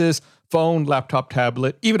devices, phone, laptop,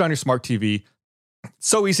 tablet, even on your smart TV.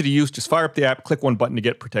 So easy to use. Just fire up the app, click one button to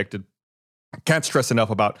get protected. Can't stress enough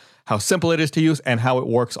about how simple it is to use and how it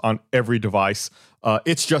works on every device.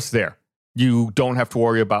 It's just there. You don't have to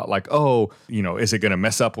worry about is it going to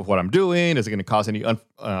mess up with what I'm doing? Is it going to cause any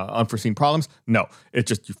unforeseen problems? No, it's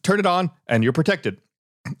just you turn it on and you're protected.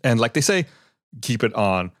 And like they say, keep it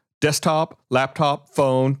on desktop, laptop,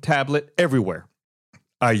 phone, tablet, everywhere.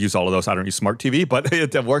 I use all of those. I don't use smart TV, but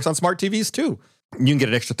it works on smart TVs too. You can get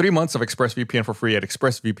an extra 3 months of ExpressVPN for free at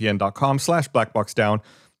expressvpn.com/blackboxdown.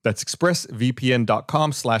 That's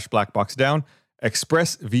expressvpn.com/blackboxdown.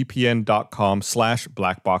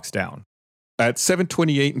 expressvpn.com/blackboxdown. At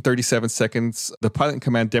 7:28 and 37 seconds, the pilot in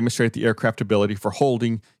command demonstrated the aircraft ability for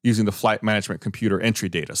holding using the flight management computer entry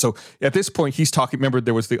data. So at this point, he's talking. Remember,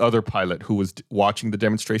 there was the other pilot who was watching the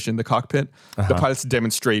demonstration in the cockpit. The pilot's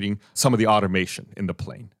demonstrating some of the automation in the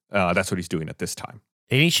plane. That's what he's doing at this time.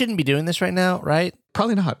 And he shouldn't be doing this right now, right?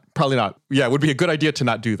 Probably not. Yeah, it would be a good idea to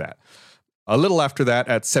not do that. A little after that,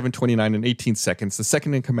 at 7:29 and 18 seconds, the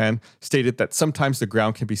second in command stated that sometimes the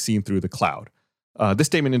ground can be seen through the cloud. This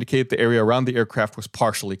statement indicated the area around the aircraft was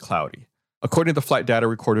partially cloudy. According to the flight data,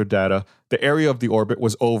 recorded data, the area of the orbit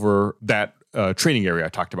was over that training area I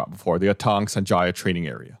talked about before, the Atang Sanjaya training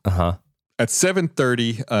area. At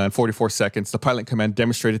 7:30 and 44 seconds, the pilot in command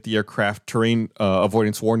demonstrated the aircraft terrain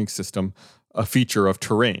avoidance warning system, a feature of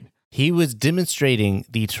terrain. He was demonstrating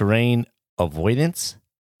the terrain avoidance?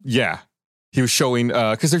 Yeah. He was showing,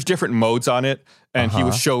 because there's different modes on it, and he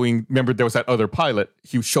was showing, remember there was that other pilot,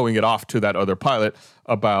 he was showing it off to that other pilot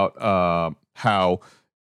about how,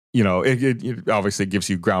 it obviously gives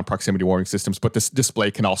you ground proximity warning systems, but this display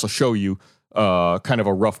can also show you kind of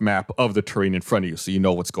a rough map of the terrain in front of you so you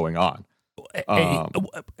know what's going on.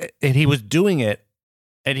 And he was doing it,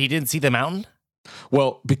 and he didn't see the mountain?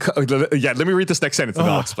 Well, let me read this next sentence and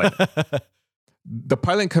I'll explain it. The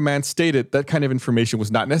pilot in command stated that kind of information was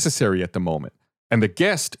not necessary at the moment. And the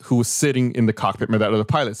guest who was sitting in the cockpit, remember that other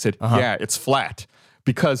pilot, said, yeah, it's flat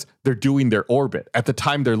because they're doing their orbit. At the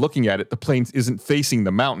time they're looking at it, the plane isn't facing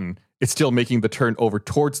the mountain. It's still making the turn over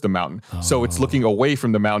towards the mountain. So it's looking away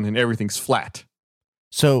from the mountain and everything's flat.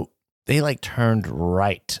 So they turned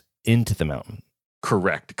right into the mountain.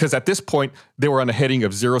 Correct. Because at this point, they were on a heading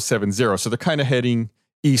of 070. So they're kind of heading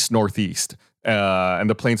east-northeast. And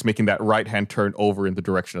the plane's making that right-hand turn over in the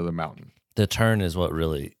direction of the mountain. The turn is what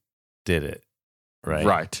really did it, right?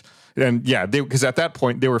 Right. And yeah, because at that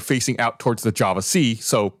point, they were facing out towards the Java Sea.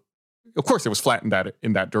 So, of course, it was flat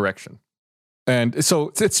in that direction. And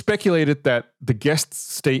so it's speculated that the guest's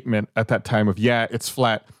statement at that time of, yeah, it's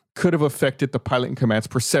flat, could have affected the pilot in command's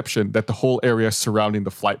perception that the whole area surrounding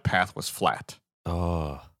the flight path was flat.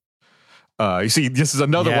 Oh. You see, this is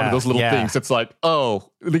another one of those little things. It's like,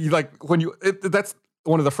 that's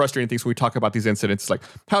one of the frustrating things when we talk about these incidents. It's like,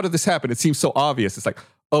 how did this happen? It seems so obvious. It's like,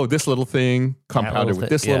 oh, this little thing compounded with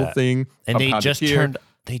this little thing. And they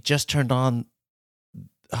just turned on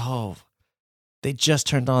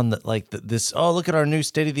this. Oh, look at our new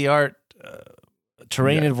state-of-the-art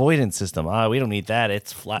terrain avoidance system. We don't need that.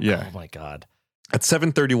 It's flat. Yeah. Oh my God. At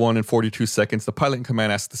 7:31 and 42 seconds, the pilot in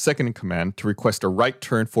command asked the second in command to request a right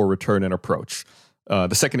turn for return and approach.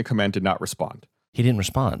 The second in command did not respond. He didn't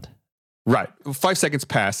respond. Right. 5 seconds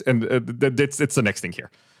pass, and it's the next thing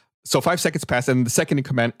here. So 5 seconds pass, and the second in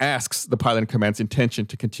command asks the pilot in command's intention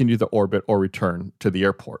to continue the orbit or return to the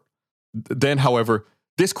airport. Then, however,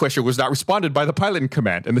 this question was not responded by the pilot in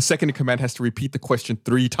command, and the second in command has to repeat the question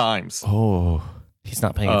 3 times. Oh, he's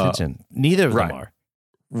not paying attention. Neither of them are.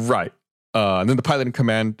 Right. And then the pilot in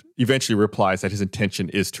command eventually replies that his intention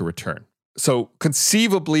is to return. So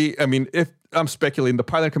conceivably, I mean, if I'm speculating, the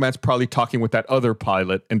pilot in command's probably talking with that other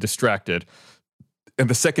pilot and distracted. And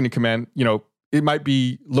the second in command, it might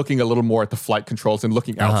be looking a little more at the flight controls and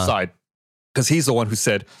looking outside because he's the one who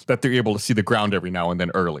said that they're able to see the ground every now and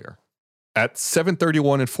then earlier. At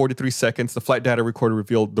 7:31 and 43 seconds, the flight data recorder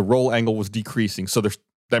revealed the roll angle was decreasing. So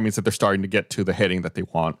that means that they're starting to get to the heading that they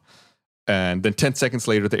want. And then 10 seconds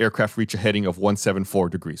later, the aircraft reached a heading of 174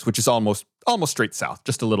 degrees, which is almost straight south,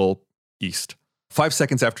 just a little east. 5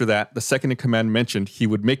 seconds after that, the second in command mentioned he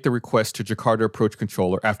would make the request to Jakarta Approach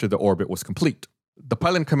Controller after the orbit was complete. The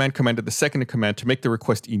pilot in command commanded the second in command to make the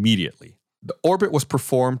request immediately. The orbit was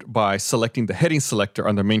performed by selecting the heading selector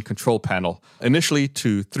on the main control panel, initially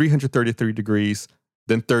to 333 degrees,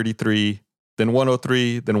 then 33, then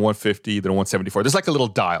 103, then 150, then 174. There's like a little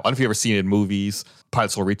dial. I don't know if you've ever seen it in movies.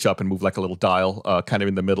 Pilots will reach up and move like a little dial kind of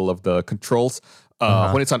in the middle of the controls.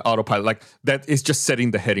 When it's on autopilot, like that is just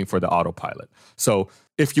setting the heading for the autopilot. So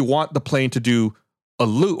if you want the plane to do a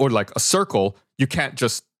loop or like a circle, you can't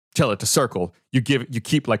just tell it to circle. You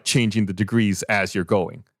keep like changing the degrees as you're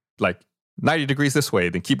going. Like 90 degrees this way,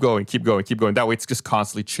 then keep going. That way it's just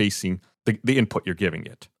constantly chasing the input you're giving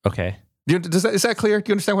it. Okay. Is that clear? Do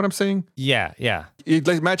you understand what I'm saying? Yeah.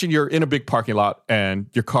 Imagine you're in a big parking lot and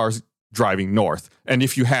your car's driving north. And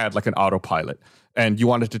if you had like an autopilot and you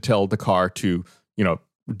wanted to tell the car to,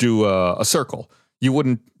 do a circle, you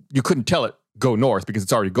couldn't tell it go north because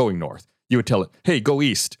it's already going north. You would tell it, hey, go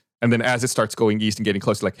east. And then as it starts going east and getting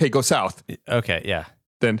closer, like, hey, go south. Okay, yeah.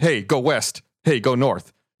 Then, hey, go west. Hey, go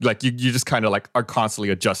north. Like you just kind of like are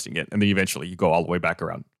constantly adjusting it. And then eventually you go all the way back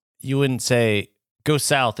around. You wouldn't say go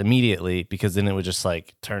south immediately because then it would just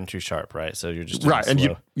like turn too sharp, right? So you're just right. And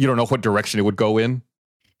you don't know what direction it would go in.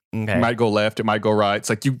 Okay. It might go left. It might go right. It's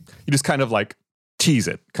like you just kind of like tease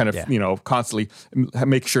it, kind of, constantly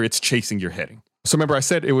make sure it's chasing your heading. So remember I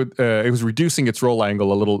said it was reducing its roll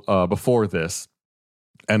angle a little before this.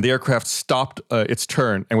 And the aircraft stopped its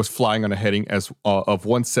turn and was flying on a heading of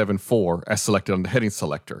 174 as selected on the heading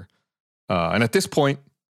selector. And at this point,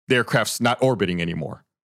 the aircraft's not orbiting anymore.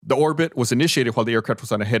 The orbit was initiated while the aircraft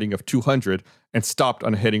was on a heading of 200 and stopped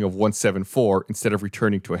on a heading of 174 instead of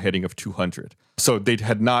returning to a heading of 200. So they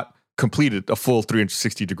had not completed a full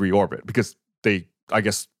 360-degree orbit because the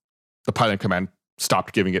pilot in command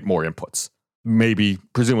stopped giving it more inputs. Maybe,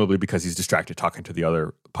 presumably because he's distracted talking to the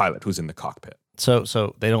other pilot who's in the cockpit.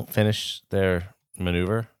 So they don't finish their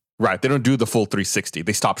maneuver? Right. They don't do the full 360.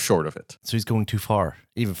 They stop short of it. So he's going too far,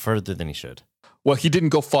 even further than he should. Well, he didn't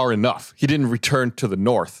go far enough. He didn't return to the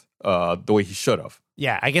north the way he should have.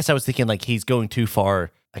 Yeah, I guess I was thinking like he's going too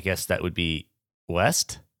far. I guess that would be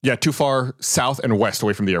west? Yeah, too far south and west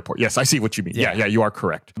away from the airport. Yes, I see what you mean. Yeah, you are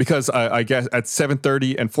correct. Because I guess at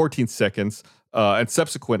 7:30 and 14 seconds, and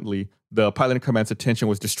subsequently, the pilot in command's attention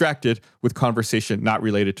was distracted with conversation not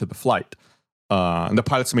related to the flight. And the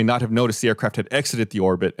pilots may not have noticed the aircraft had exited the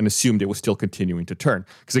orbit and assumed it was still continuing to turn.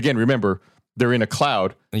 Because again, remember, they're in a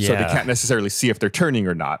cloud, so they can't necessarily see if they're turning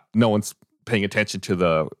or not. No one's paying attention to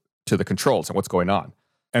the controls and what's going on.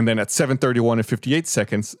 And then at 7:31 and 58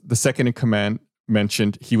 seconds, the second in command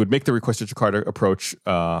mentioned he would make the requested Jakarta approach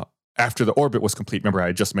after the orbit was complete. Remember, I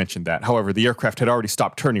had just mentioned that. However, the aircraft had already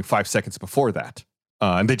stopped turning 5 seconds before that,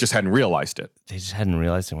 and they just hadn't realized it. They just hadn't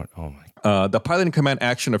realized it. Went, oh my. The pilot in command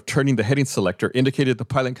action of turning the heading selector indicated the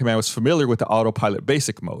pilot in command was familiar with the autopilot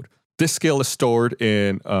basic mode. This skill is stored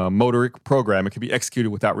in a motoric program and can be executed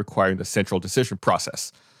without requiring the central decision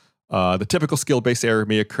process. The typical skill-based error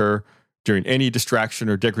may occur during any distraction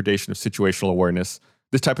or degradation of situational awareness.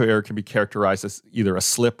 This type of error can be characterized as either a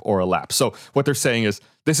slip or a lapse. So what they're saying is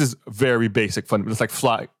this is very basic, it's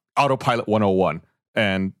like autopilot 101.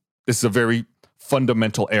 And this is a very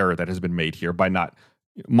fundamental error that has been made here by not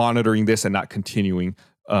monitoring this and not continuing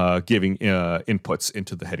giving inputs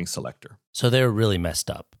into the heading selector. So they're really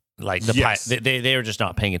messed up. Like they are just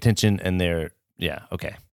not paying attention, and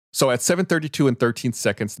okay. So at 7:32 and 13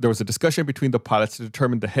 seconds, there was a discussion between the pilots to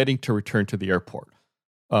determine the heading to return to the airport.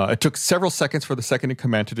 It took several seconds for the second in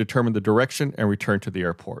command to determine the direction and return to the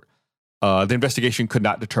airport. The investigation could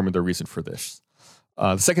not determine the reason for this.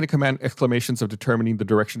 The second in command exclamations of determining the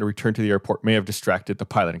direction to return to the airport may have distracted the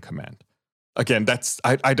pilot in command. Again,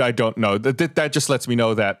 I don't know. That just lets me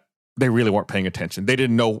know that they really weren't paying attention. They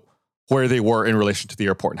didn't know where they were in relation to the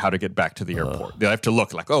airport and how to get back to the airport. They have to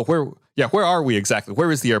look like, where are we exactly?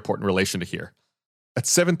 Where is the airport in relation to here? At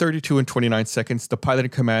 7:32 and 29 seconds, the pilot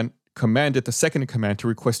in command commanded the second in command to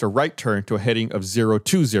request a right turn to a heading of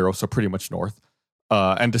 020, so pretty much north,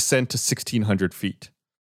 and descend to 1,600 feet.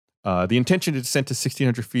 The intention to descend to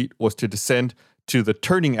 1,600 feet was to descend to the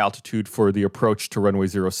turning altitude for the approach to runway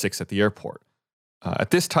 06 at the airport. At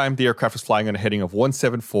this time, the aircraft was flying on a heading of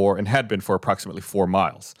 174 and had been for approximately 4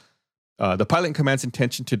 miles. The pilot in command's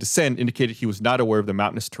intention to descend indicated he was not aware of the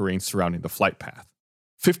mountainous terrain surrounding the flight path.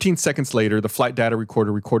 15 seconds later, the flight data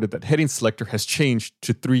recorder recorded that heading selector has changed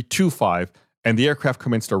to 325, and the aircraft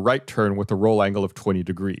commenced a right turn with a roll angle of 20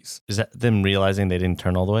 degrees. Is that them realizing they didn't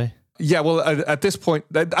turn all the way? Yeah, well, at this point,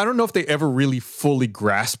 I don't know if they ever really fully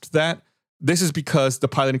grasped that. This is because the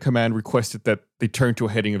pilot in command requested that they turn to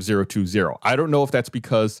a heading of 020. I don't know if that's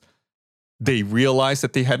because they realized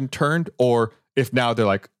that they hadn't turned, or if now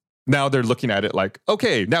they're looking at it like,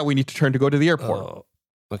 okay, now we need to turn to go to the airport. Oh,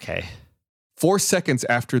 okay. 4 seconds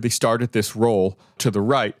after they started this roll to the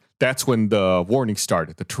right, that's when the warning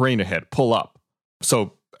started, the terrain ahead, pull up.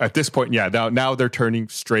 So at this point, now they're turning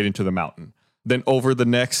straight into the mountain. Then over the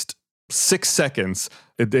next 6 seconds,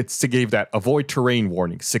 it gave that avoid terrain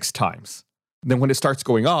warning 6 times. Then when it starts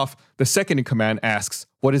going off, the second in command asks,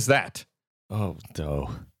 what is that? Oh,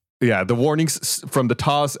 no. Yeah, the warnings from the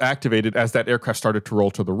TAWs activated as that aircraft started to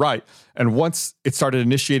roll to the right. And once it started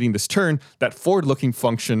initiating this turn, that forward-looking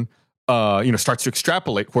function starts to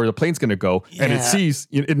extrapolate where the plane's going to go. Yeah. And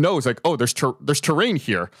it knows like, oh, there's terrain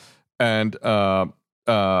here. And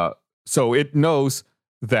so it knows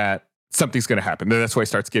that something's going to happen. And that's why it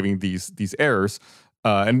starts giving these errors.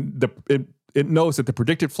 And it knows that the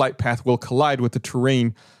predicted flight path will collide with the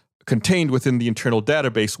terrain contained within the internal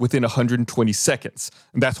database within 120 seconds.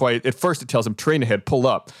 And that's why at first it tells them terrain ahead, pull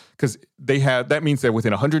up, because that means that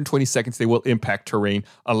within 120 seconds they will impact terrain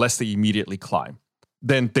unless they immediately climb.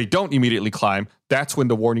 Then they don't immediately climb. That's when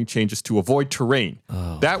the warning changes to avoid terrain.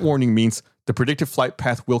 Oh. That warning means the predicted flight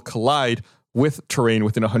path will collide with terrain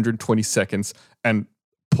within 120 seconds, and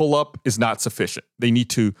pull up is not sufficient. They need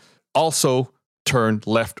to also turn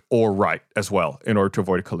left or right as well in order to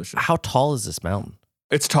avoid a collision. How tall is this mountain?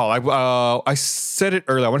 It's tall. I said it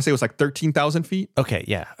earlier. I want to say it was like 13,000 feet. Okay.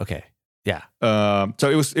 Yeah. Okay. Yeah. So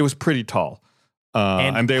it was pretty tall.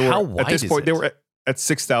 And they were how wide at this point they were at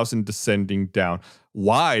 6,000 descending down.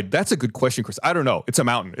 Wide? That's a good question, Chris. I don't know. It's a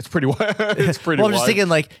mountain. It's pretty wide. It's pretty. Well, I'm wide.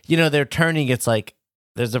 just thinking they're turning. It's like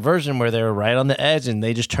there's a version where they're right on the edge and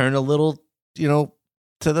they just turn a little, to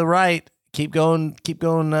the right. Keep going.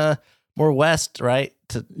 More west, right?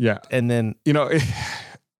 Yeah. And then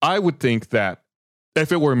I would think that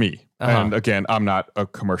if it were me, and again, I'm not a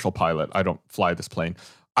commercial pilot. I don't fly this plane.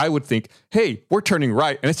 I would think, hey, we're turning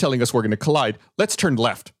right, and it's telling us we're going to collide. Let's turn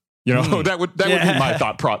left. You know, that would be my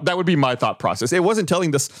thought. That would be my thought process. It wasn't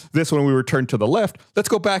telling this when we were turned to the left. Let's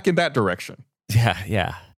go back in that direction.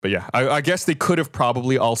 Yeah. But yeah, I guess they could have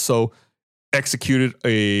probably also executed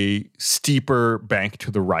a steeper bank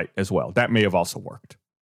to the right as well. That may have also worked.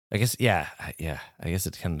 I guess, yeah. I guess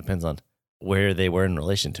it kind of depends on where they were in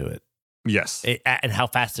relation to it. Yes. And how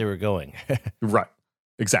fast they were going. Right.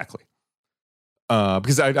 Exactly.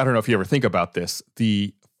 Because I don't know if you ever think about this.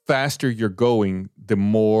 The faster you're going, the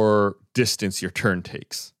more distance your turn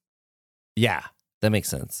takes. Yeah, that makes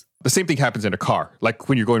sense. The same thing happens in a car. Like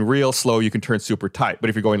when you're going real slow, you can turn super tight. But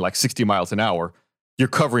if you're going like 60 miles an hour, you're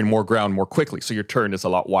covering more ground more quickly. So your turn is a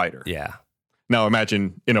lot wider. Yeah. Now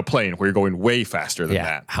imagine in a plane where you're going way faster than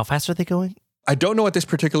that. How fast are they going? I don't know at this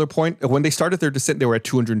particular point. When they started their descent, they were at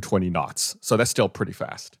 220 knots. So that's still pretty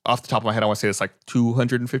fast. Off the top of my head, I want to say it's like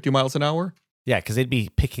 250 miles an hour. Yeah, because they'd be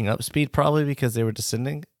picking up speed probably because they were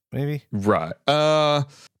descending, maybe? Right.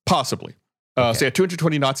 Possibly. Okay. So yeah,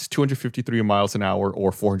 220 knots is 253 miles an hour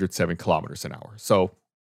or 407 kilometers an hour. So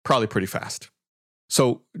probably pretty fast.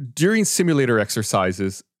 So during simulator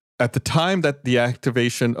exercises, at the time that the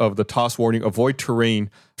activation of the toss warning avoid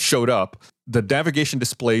terrain showed up, the navigation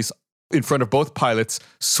displays in front of both pilots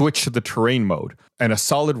switched to the terrain mode, and a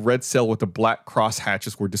solid red cell with the black cross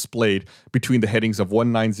hatches were displayed between the headings of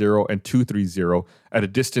 190 and 230 at a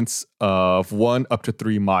distance of 1 up to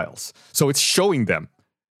 3 miles. So it's showing them,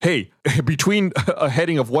 hey, between a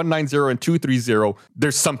heading of 190 and 230,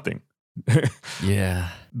 there's something. Yeah.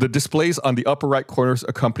 The displays on the upper right corners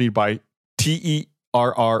accompanied by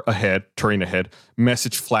TERR ahead, terrain ahead,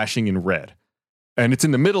 message flashing in red. And it's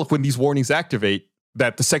in the middle when these warnings activate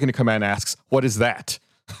that the second in command asks, what is that?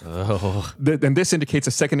 Oh. And this indicates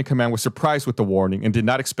a second in command was surprised with the warning and did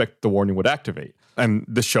not expect the warning would activate. And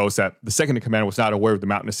this shows that the second in command was not aware of the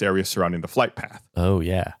mountainous area surrounding the flight path. Oh,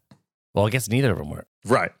 yeah. Well, I guess neither of them were.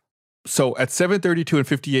 Right. So at 7:32 and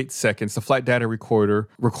 58 seconds, the flight data recorder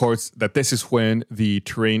records that this is when the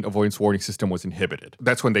terrain avoidance warning system was inhibited.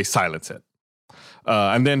 That's when they silence it.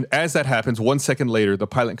 And then as that happens, 1 second later, the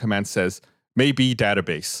pilot in command says, maybe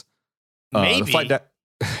database. Maybe?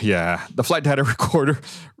 The flight data recorder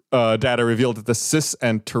data revealed that the sys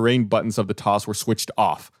and terrain buttons of the TOS were switched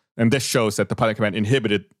off. And this shows that the pilot in command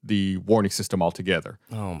inhibited the warning system altogether.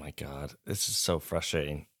 Oh my God. This is so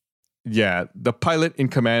frustrating. Yeah, the pilot in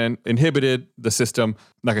command inhibited the system,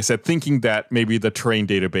 like I said, thinking that maybe the terrain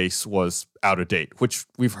database was out of date, which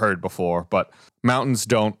we've heard before, but mountains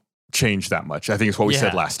don't change that much. I think it's what we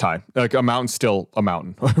said last time. Like a mountain's still a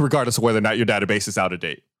mountain, regardless of whether or not your database is out of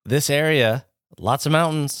date. This area, lots of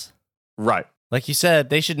mountains. Right. Like you said,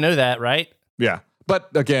 they should know that, right? Yeah. But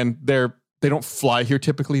again, they don't fly here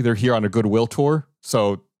typically. They're here on a goodwill tour,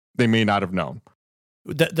 so they may not have known.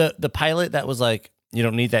 The pilot that was like, you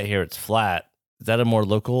don't need that here, it's flat. Is that a more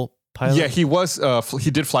local pilot? Yeah, he was. He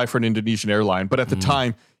did fly for an Indonesian airline, but at the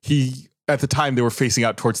time, they were facing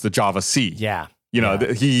out towards the Java Sea. Yeah.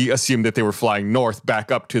 He assumed that they were flying north back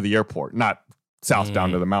up to the airport, not south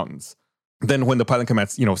down to the mountains. Then when the pilot in command,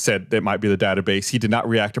 said that it might be the database, he did not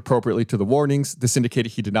react appropriately to the warnings. This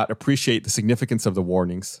indicated he did not appreciate the significance of the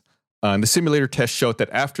warnings. And the simulator test showed that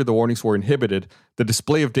after the warnings were inhibited, the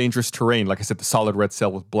display of dangerous terrain, like I said, the solid red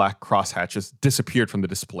cell with black crosshatches, disappeared from the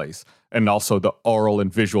displays. And also the aural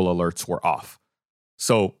and visual alerts were off.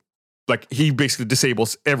 So he basically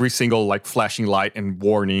disables every single flashing light and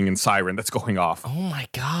warning and siren that's going off. Oh my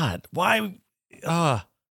God. Why?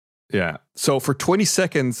 Yeah. So for 20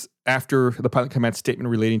 seconds after the pilot command statement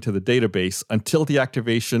relating to the database, until the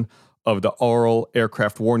activation of the aural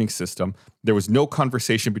aircraft warning system, there was no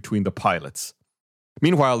conversation between the pilots.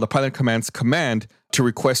 Meanwhile, the pilot command's command to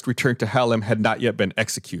request return to Halem had not yet been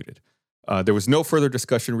executed. There was no further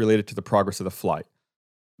discussion related to the progress of the flight.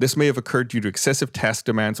 This may have occurred due to excessive task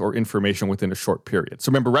demands or information within a short period. So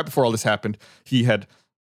remember, right before all this happened, he had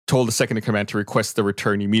told the second in command to request the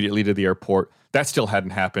return immediately to the airport. That still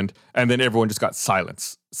hadn't happened. And then everyone just got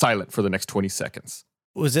silent for the next 20 seconds.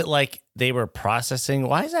 Was it like they were processing?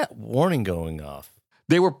 Why is that warning going off?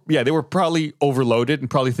 They were probably overloaded and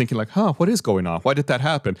probably thinking what is going on? Why did that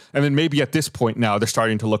happen? And then maybe at this point now they're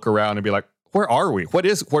starting to look around and be like, where are we? What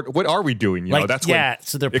are we doing? That's when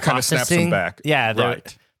so they're it kind of snaps them back. Yeah,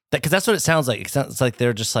 right. Because that's what it sounds like. It sounds like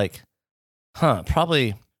they're just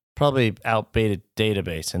probably outdated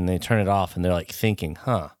database, and they turn it off and they're thinking,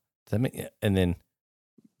 does that make? And then,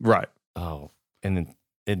 right. Oh, and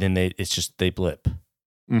then they blip.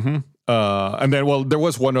 Mm-hmm. And then, there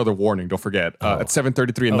was one other warning. Don't forget. At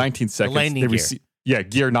 7:33 and 19 seconds, landing gear.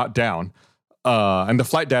 Gear not down. And the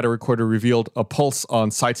flight data recorder revealed a pulse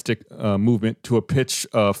on side stick movement to a pitch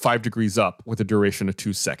of 5 degrees up with a duration of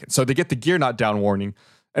 2 seconds. So they get the gear not down warning,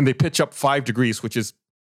 and they pitch up 5 degrees, which is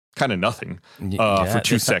kind of nothing for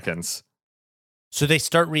 2 seconds. So they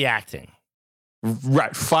start reacting.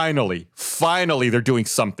 Right. Finally, they're doing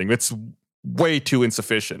something. It's way too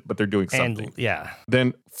insufficient, but they're doing something. And,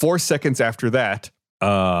 Then 4 seconds after that,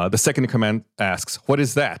 the second in command asks, "What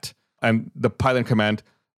is that?" And the pilot in command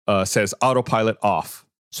says, "Autopilot off."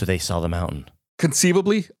 So they saw the mountain.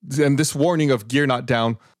 Conceivably, and this warning of gear not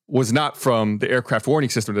down was not from the aircraft warning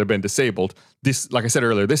system that had been disabled. This, like I said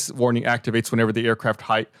earlier, this warning activates whenever the aircraft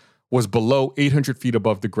height was below 800 feet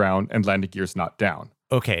above the ground and landing gears not down.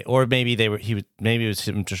 Okay, or maybe maybe it was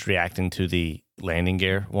him just reacting to the landing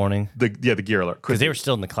gear warning. The gear alert, because they were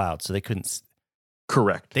still in the clouds, so they couldn't.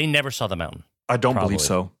 Correct. They never saw the mountain. I don't believe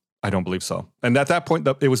so. And at that point,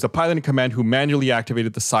 it was the pilot in command who manually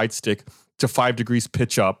activated the side stick to 5 degrees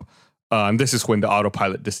pitch up. And this is when the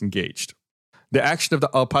autopilot disengaged. The action of the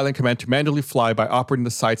pilot in command to manually fly by operating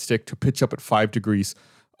the side stick to pitch up at 5 degrees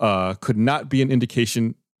could not be an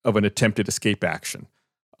indication of an attempted escape action.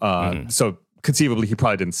 So conceivably, he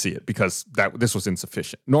probably didn't see it because this was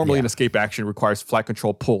insufficient. Normally, an escape action requires flight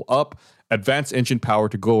control pull up, advance engine power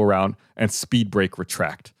to go around, and speed brake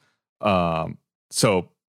retract. So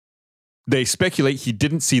they speculate he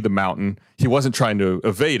didn't see the mountain. He wasn't trying to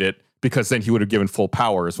evade it because then he would have given full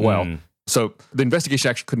power as well. So the investigation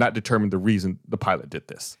actually could not determine the reason the pilot did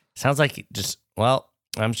this. Sounds like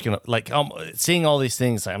I'm just going to, seeing all these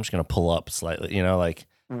things, I'm just going to pull up slightly,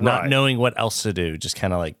 not knowing what else to do, just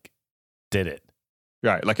kind of did it.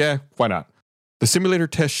 Right. Why not? The simulator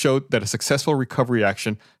test showed that a successful recovery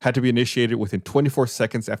action had to be initiated within 24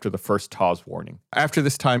 seconds after the first TAWS warning. After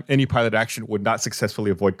this time, any pilot action would not successfully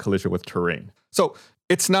avoid collision with terrain. So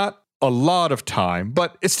it's not a lot of time,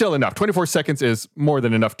 but it's still enough. 24 seconds is more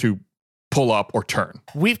than enough to pull up or turn.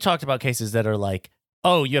 We've talked about cases that are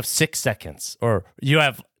you have 6 seconds or you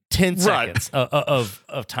have 10 seconds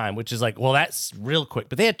of time, which is that's real quick.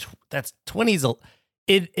 But they had that's 20s.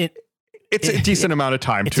 It's a decent amount of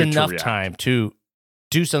time it's to enough react. time to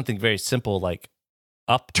do something very simple like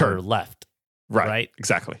up turn or left. Right?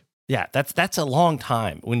 Exactly. Yeah, that's a long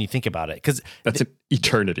time when you think about it, because that's an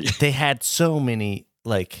eternity. They had so many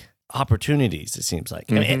opportunities, it seems like.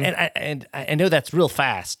 And I know that's real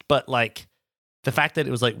fast, but the fact that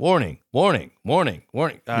it was warning,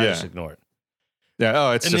 I just ignore it.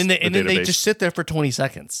 Yeah, it's and then they just sit there for 20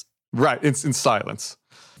 seconds. Right, it's in silence.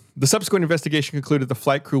 The subsequent investigation concluded the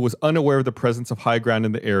flight crew was unaware of the presence of high ground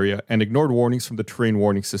in the area and ignored warnings from the terrain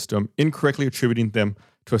warning system, incorrectly attributing them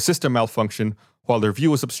to a system malfunction while their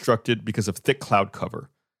view was obstructed because of thick cloud cover.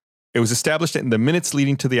 It was established that in the minutes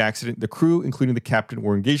leading to the accident, the crew, including the captain,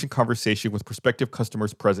 were engaged in conversation with prospective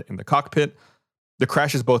customers present in the cockpit. The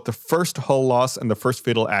crash is both the first hull loss and the first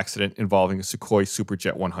fatal accident involving a Sukhoi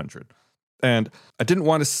Superjet 100. And I didn't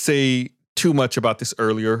want to say too much about this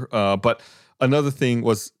earlier, but another thing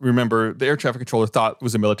was, remember, the air traffic controller thought it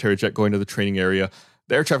was a military jet going to the training area.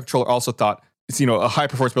 The air traffic controller also thought it's, a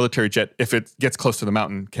high-performance military jet, if it gets close to the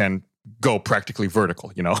mountain, can go practically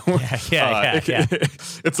vertical, Yeah.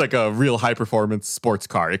 It's like a real high-performance sports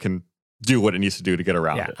car. It can do what it needs to do to get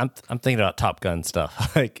around it. I'm thinking about Top Gun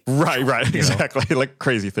stuff. Right, exactly.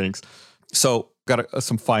 Crazy things. So, got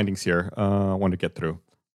some findings here I want to get through.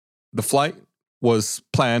 The flight was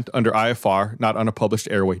planned under IFR, not on a published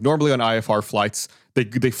airway. Normally on IFR flights,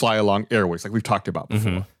 they fly along airways, like we've talked about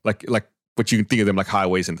before. Like what you can think of them like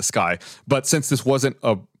highways in the sky. But since this wasn't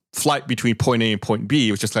a flight between point A and point B,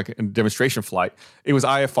 it was just like a demonstration flight. It was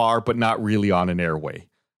IFR, but not really on an airway.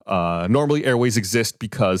 Normally airways exist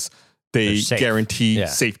because they guarantee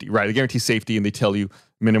safety, right? They guarantee safety and they tell you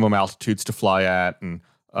minimum altitudes to fly at and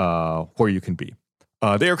where you can be.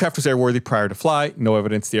 The aircraft was airworthy prior to flight. No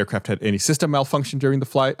evidence the aircraft had any system malfunction during the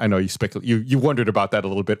flight. I know you wondered about that a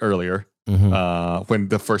little bit earlier when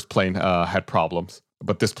the first plane had problems,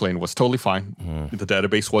 but this plane was totally fine. The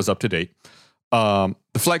database was up to date. The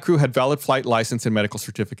flight crew had valid flight license and medical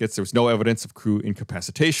certificates. There was no evidence of crew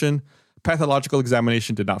incapacitation. Pathological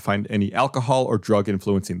examination did not find any alcohol or drug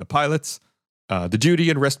influencing the pilots. The duty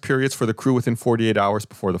and rest periods for the crew within 48 hours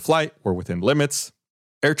before the flight were within limits.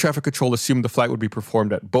 Air traffic control assumed the flight would be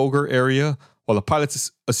performed at Boger area, while the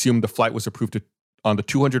pilots assumed the flight was approved on the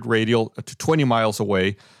 200 radial to 20 miles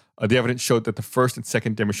away. The evidence showed that the first and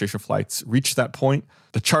second demonstration flights reached that point.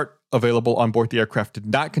 The chart available on board the aircraft did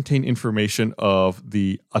not contain information of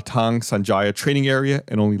the Atang Sanjaya training area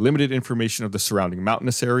and only limited information of the surrounding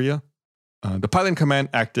mountainous area. The pilot in command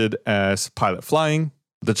acted as pilot flying.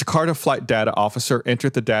 The Jakarta flight data officer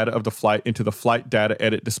entered the data of the flight into the flight data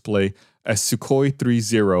edit display as Sukhoi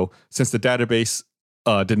 30 since the database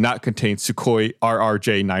did not contain Sukhoi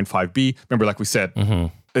RRJ-95B. Remember, like we said,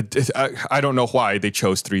 I don't know why they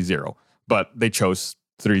chose 30, but they chose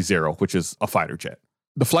 30, which is a fighter jet.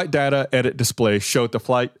 The flight data edit display showed the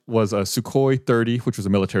flight was a Sukhoi 30, which was a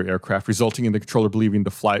military aircraft, resulting in the controller believing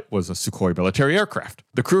the flight was a Sukhoi military aircraft.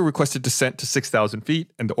 The crew requested descent to 6,000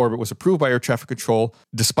 feet, and the orbit was approved by air traffic control,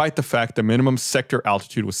 despite the fact the minimum sector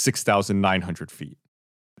altitude was 6,900 feet.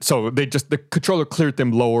 So the controller cleared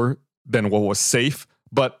them lower than what was safe,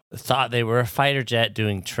 but thought they were a fighter jet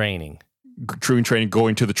doing training. Training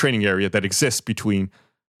going to the training area that exists between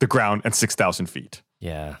the ground and 6,000 feet.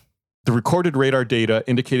 Yeah. The recorded radar data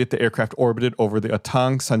indicated the aircraft orbited over the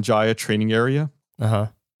Atang Sanjaya training area.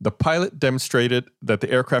 The pilot demonstrated that the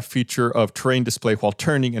aircraft feature of terrain display while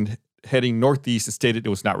turning and heading northeast and stated it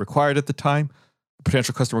was not required at the time. The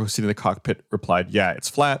potential customer who was sitting in the cockpit replied, yeah, it's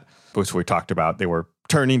flat, which we talked about. They were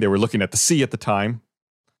turning, they were looking at the sea at the time.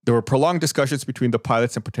 There were prolonged discussions between the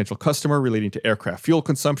pilots and potential customer relating to aircraft fuel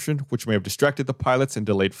consumption, which may have distracted the pilots and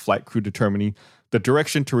delayed flight crew determining the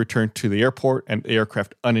direction to return to the airport, and the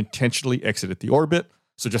aircraft unintentionally exited the orbit.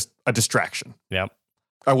 So just a distraction. Yep.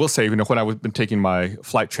 I will say, when I've been taking my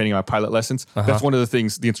flight training, my pilot lessons, that's one of the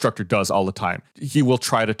things the instructor does all the time. He will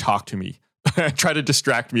try to talk to me, try to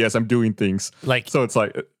distract me as I'm doing things. So it's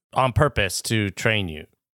like on purpose to train you.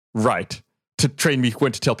 Right. To train me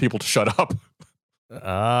when to tell people to shut up.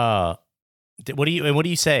 What do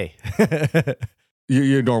you say?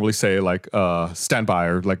 You normally say like stand by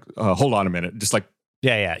or like hold on a minute, just like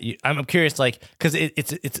I'm curious, like, because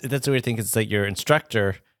it's that's the weird thing. It's like your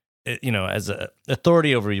instructor, as a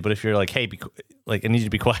authority over you. But if you're like, hey, I need you to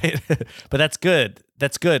be quiet. But that's good.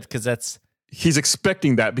 That's good because he's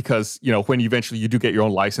expecting that because when eventually you do get your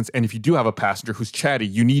own license, and if you do have a passenger who's chatty,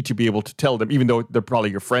 you need to be able to tell them, even though they're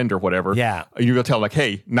probably your friend or whatever. Yeah, you will tell them like,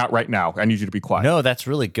 hey, not right now. I need you to be quiet. No, that's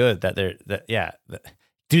really good.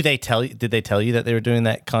 Did they tell you that they were doing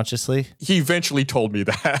that consciously? He eventually told me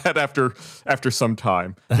that after some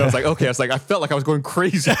time. And I was like, okay. I felt like I was going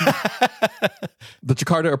crazy. The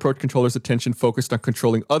Jakarta approach controller's attention focused on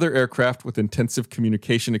controlling other aircraft with intensive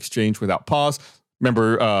communication exchange without pause.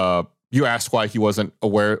 Remember, you asked why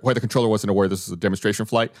the controller wasn't aware this was a demonstration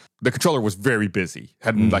flight. The controller was very busy,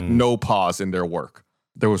 had no pause in their work.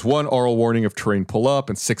 There was 1 oral warning of terrain pull up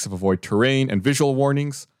and 6 of avoid terrain and visual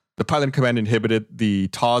warnings. The pilot in command inhibited the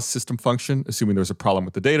TAWS system function, assuming there was a problem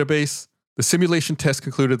with the database. The simulation test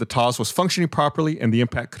concluded the TAWS was functioning properly and the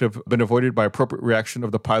impact could have been avoided by appropriate reaction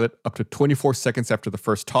of the pilot up to 24 seconds after the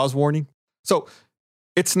first TAWS warning. So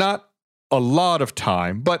it's not a lot of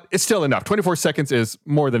time, but it's still enough. 24 seconds is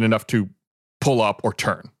more than enough to pull up or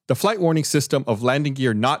turn. The flight warning system of landing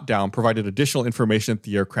gear not down provided additional information that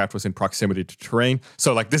the aircraft was in proximity to terrain.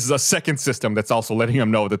 So this is a second system that's also letting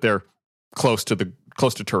them know that they're close to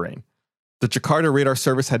terrain. The Jakarta Radar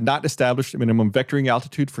Service had not established a minimum vectoring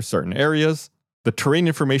altitude for certain areas. The terrain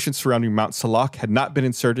information surrounding Mount Salak had not been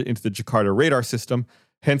inserted into the Jakarta radar system.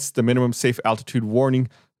 Hence, the minimum safe altitude warning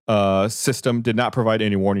system did not provide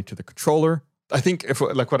any warning to the controller. I think,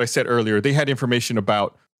 like what I said earlier, they had information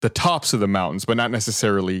about the tops of the mountains, but not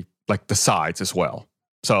necessarily like the sides as well.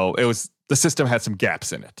 So the system had some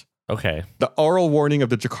gaps in it. Okay. The oral warning of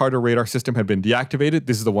the Jakarta radar system had been deactivated.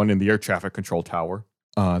 This is the one in the air traffic control tower.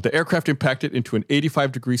 The aircraft impacted into an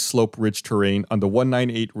 85-degree slope ridge terrain on the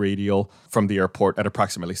 198 radial from the airport at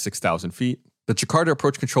approximately 6,000 feet. The Jakarta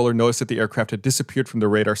approach controller noticed that the aircraft had disappeared from the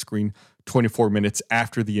radar screen 24 minutes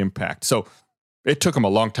after the impact. So it took them a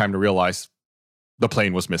long time to realize the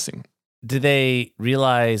plane was missing. Did they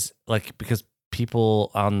realize, because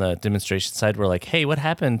people on the demonstration side were like, hey, what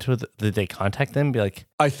happened to did they contact them? Be like,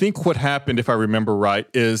 I think what happened, if I remember right,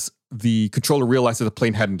 is the controller realized that the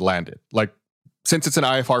plane hadn't landed. Since it's an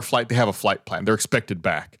IFR flight, they have a flight plan. They're expected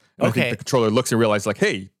back. And I think the controller looks and realizes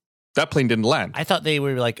hey, that plane didn't land. I thought they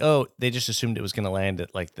were they just assumed it was going to land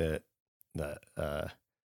at the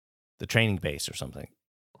training base or something.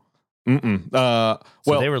 So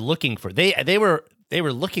they were looking for they were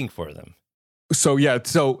looking for them. So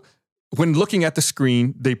when looking at the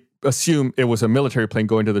screen, they assume it was a military plane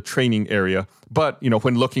going to the training area. But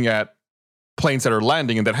when looking at planes that are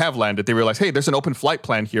landing and that have landed, they realize, hey, there's an open flight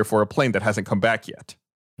plan here for a plane that hasn't come back yet.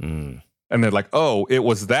 And they're like, oh, it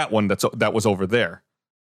was that one that was over there.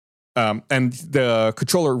 And the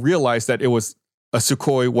controller realized that it was a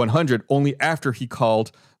Sukhoi 100 only after he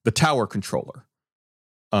called the tower controller.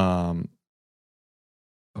 Okay,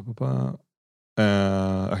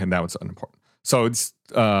 now it's unimportant. So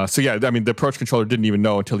the approach controller didn't even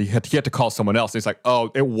know until he had to call someone else. He's like,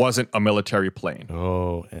 oh, it wasn't a military plane.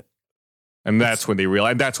 Oh, And that's when they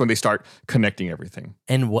realize. That's when they start connecting everything.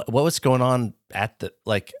 And what was going on at the,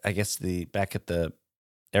 like, I guess back at the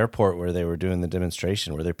airport where they were doing the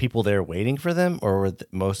demonstration? Were there people there waiting for them, or were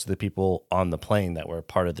most of the people on the plane that were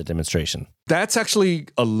part of the demonstration? That's actually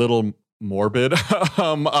a little morbid.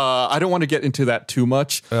 I don't want to get into that too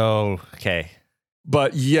much. Oh, okay.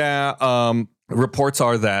 But yeah, reports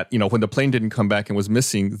are that, when the plane didn't come back and was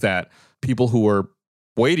missing, that people who were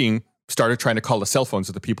waiting started trying to call the cell phones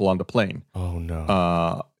of the people on the plane. Oh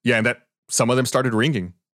no. Yeah, and that some of them started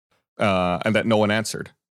ringing, and that no one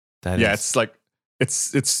answered. It's like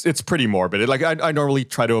it's pretty morbid. I normally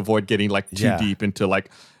try to avoid getting too deep into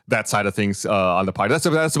that side of things on the pod. That's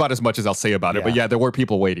about as much as I'll say about it. But yeah, there were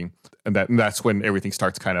people waiting, and that's when everything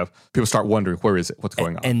starts people start wondering, where is it? What's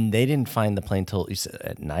going on? And they didn't find the plane till, you said,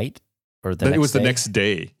 at night. Or it was the next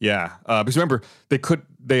day, yeah. Because remember,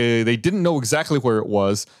 they didn't know exactly where it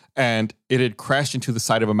was, and it had crashed into the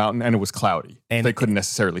side of a mountain, and it was cloudy. And they couldn't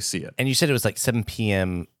necessarily see it. And you said it was 7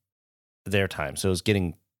 p.m. their time, so it was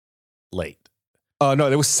getting late.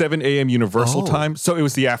 No, it was 7 a.m. Universal time, so it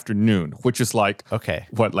was the afternoon, which is 2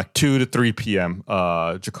 to 3 p.m.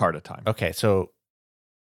 Jakarta time. Okay, so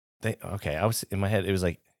I was in my head, it was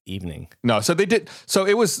evening. No, so they did. So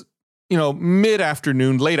it was,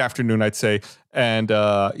 mid-afternoon, late afternoon, I'd say. And,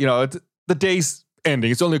 the day's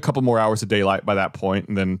ending. It's only a couple more hours of daylight by that point.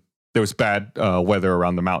 And then there was bad weather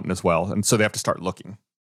around the mountain as well. And so they have to start looking.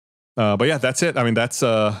 But yeah, that's it. I mean, that's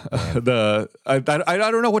I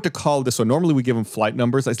don't know what to call this one. Normally we give them flight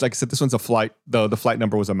numbers. Like I said, this one's a flight. The flight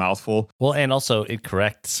number was a mouthful. Well, and also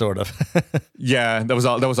incorrect, sort of. Yeah, that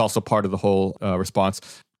was also part of the whole response.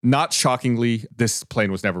 Not shockingly, this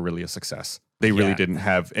plane was never really a success. They really didn't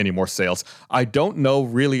have any more sales. I don't know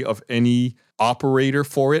really of any operator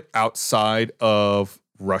for it outside of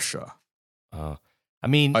Russia. I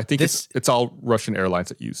think it's all Russian airlines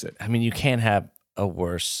that use it. I mean, you can't have a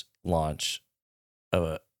worse launch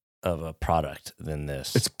of a product than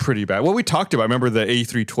this. It's pretty bad. Well, we talked about, remember the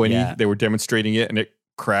A320? They were demonstrating it and it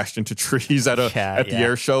crashed into trees at the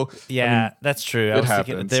air show. Yeah, that's true. I was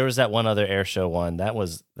thinking there was that one other air show one. That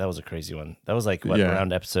was a crazy one. That was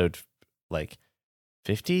around episode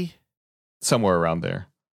 50? Somewhere around there.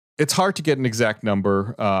 It's hard to get an exact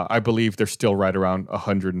number. I believe they're still right around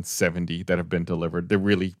 170 that have been delivered. They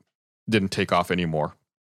really didn't take off anymore.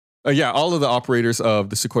 All of the operators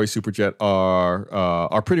of the Sukhoi Superjet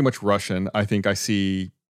are pretty much Russian. I think I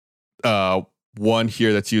see one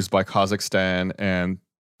here that's used by Kazakhstan and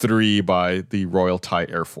 3 by the Royal Thai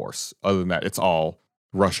Air Force. Other than that, it's all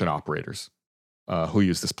Russian operators who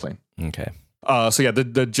use this plane. Okay.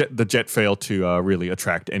 The jet failed to really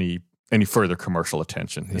attract any further commercial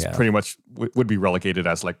attention. It's pretty much would be relegated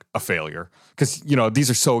as a failure because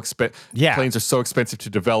these are so expensive. Planes are so expensive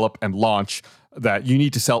to develop and launch that you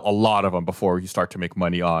need to sell a lot of them before you start to make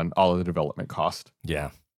money on all of the development cost.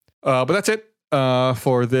 Yeah. But that's it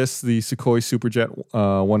for the Sukhoi Superjet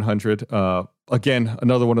 100. Again,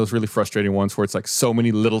 another one of those really frustrating ones where it's so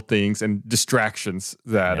many little things and distractions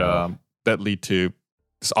that that lead to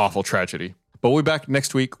this awful tragedy. But we'll be back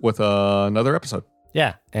next week with another episode.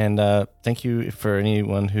 Yeah, and thank you for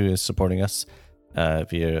anyone who is supporting us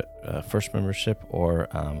via First Membership or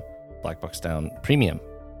Black Box Down Premium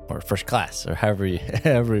or First Class or however you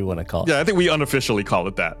want to call it. Yeah, I think we unofficially call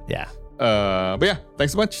it that. Yeah. But yeah,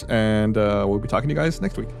 thanks so much, and we'll be talking to you guys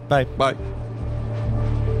next week. Bye. Bye.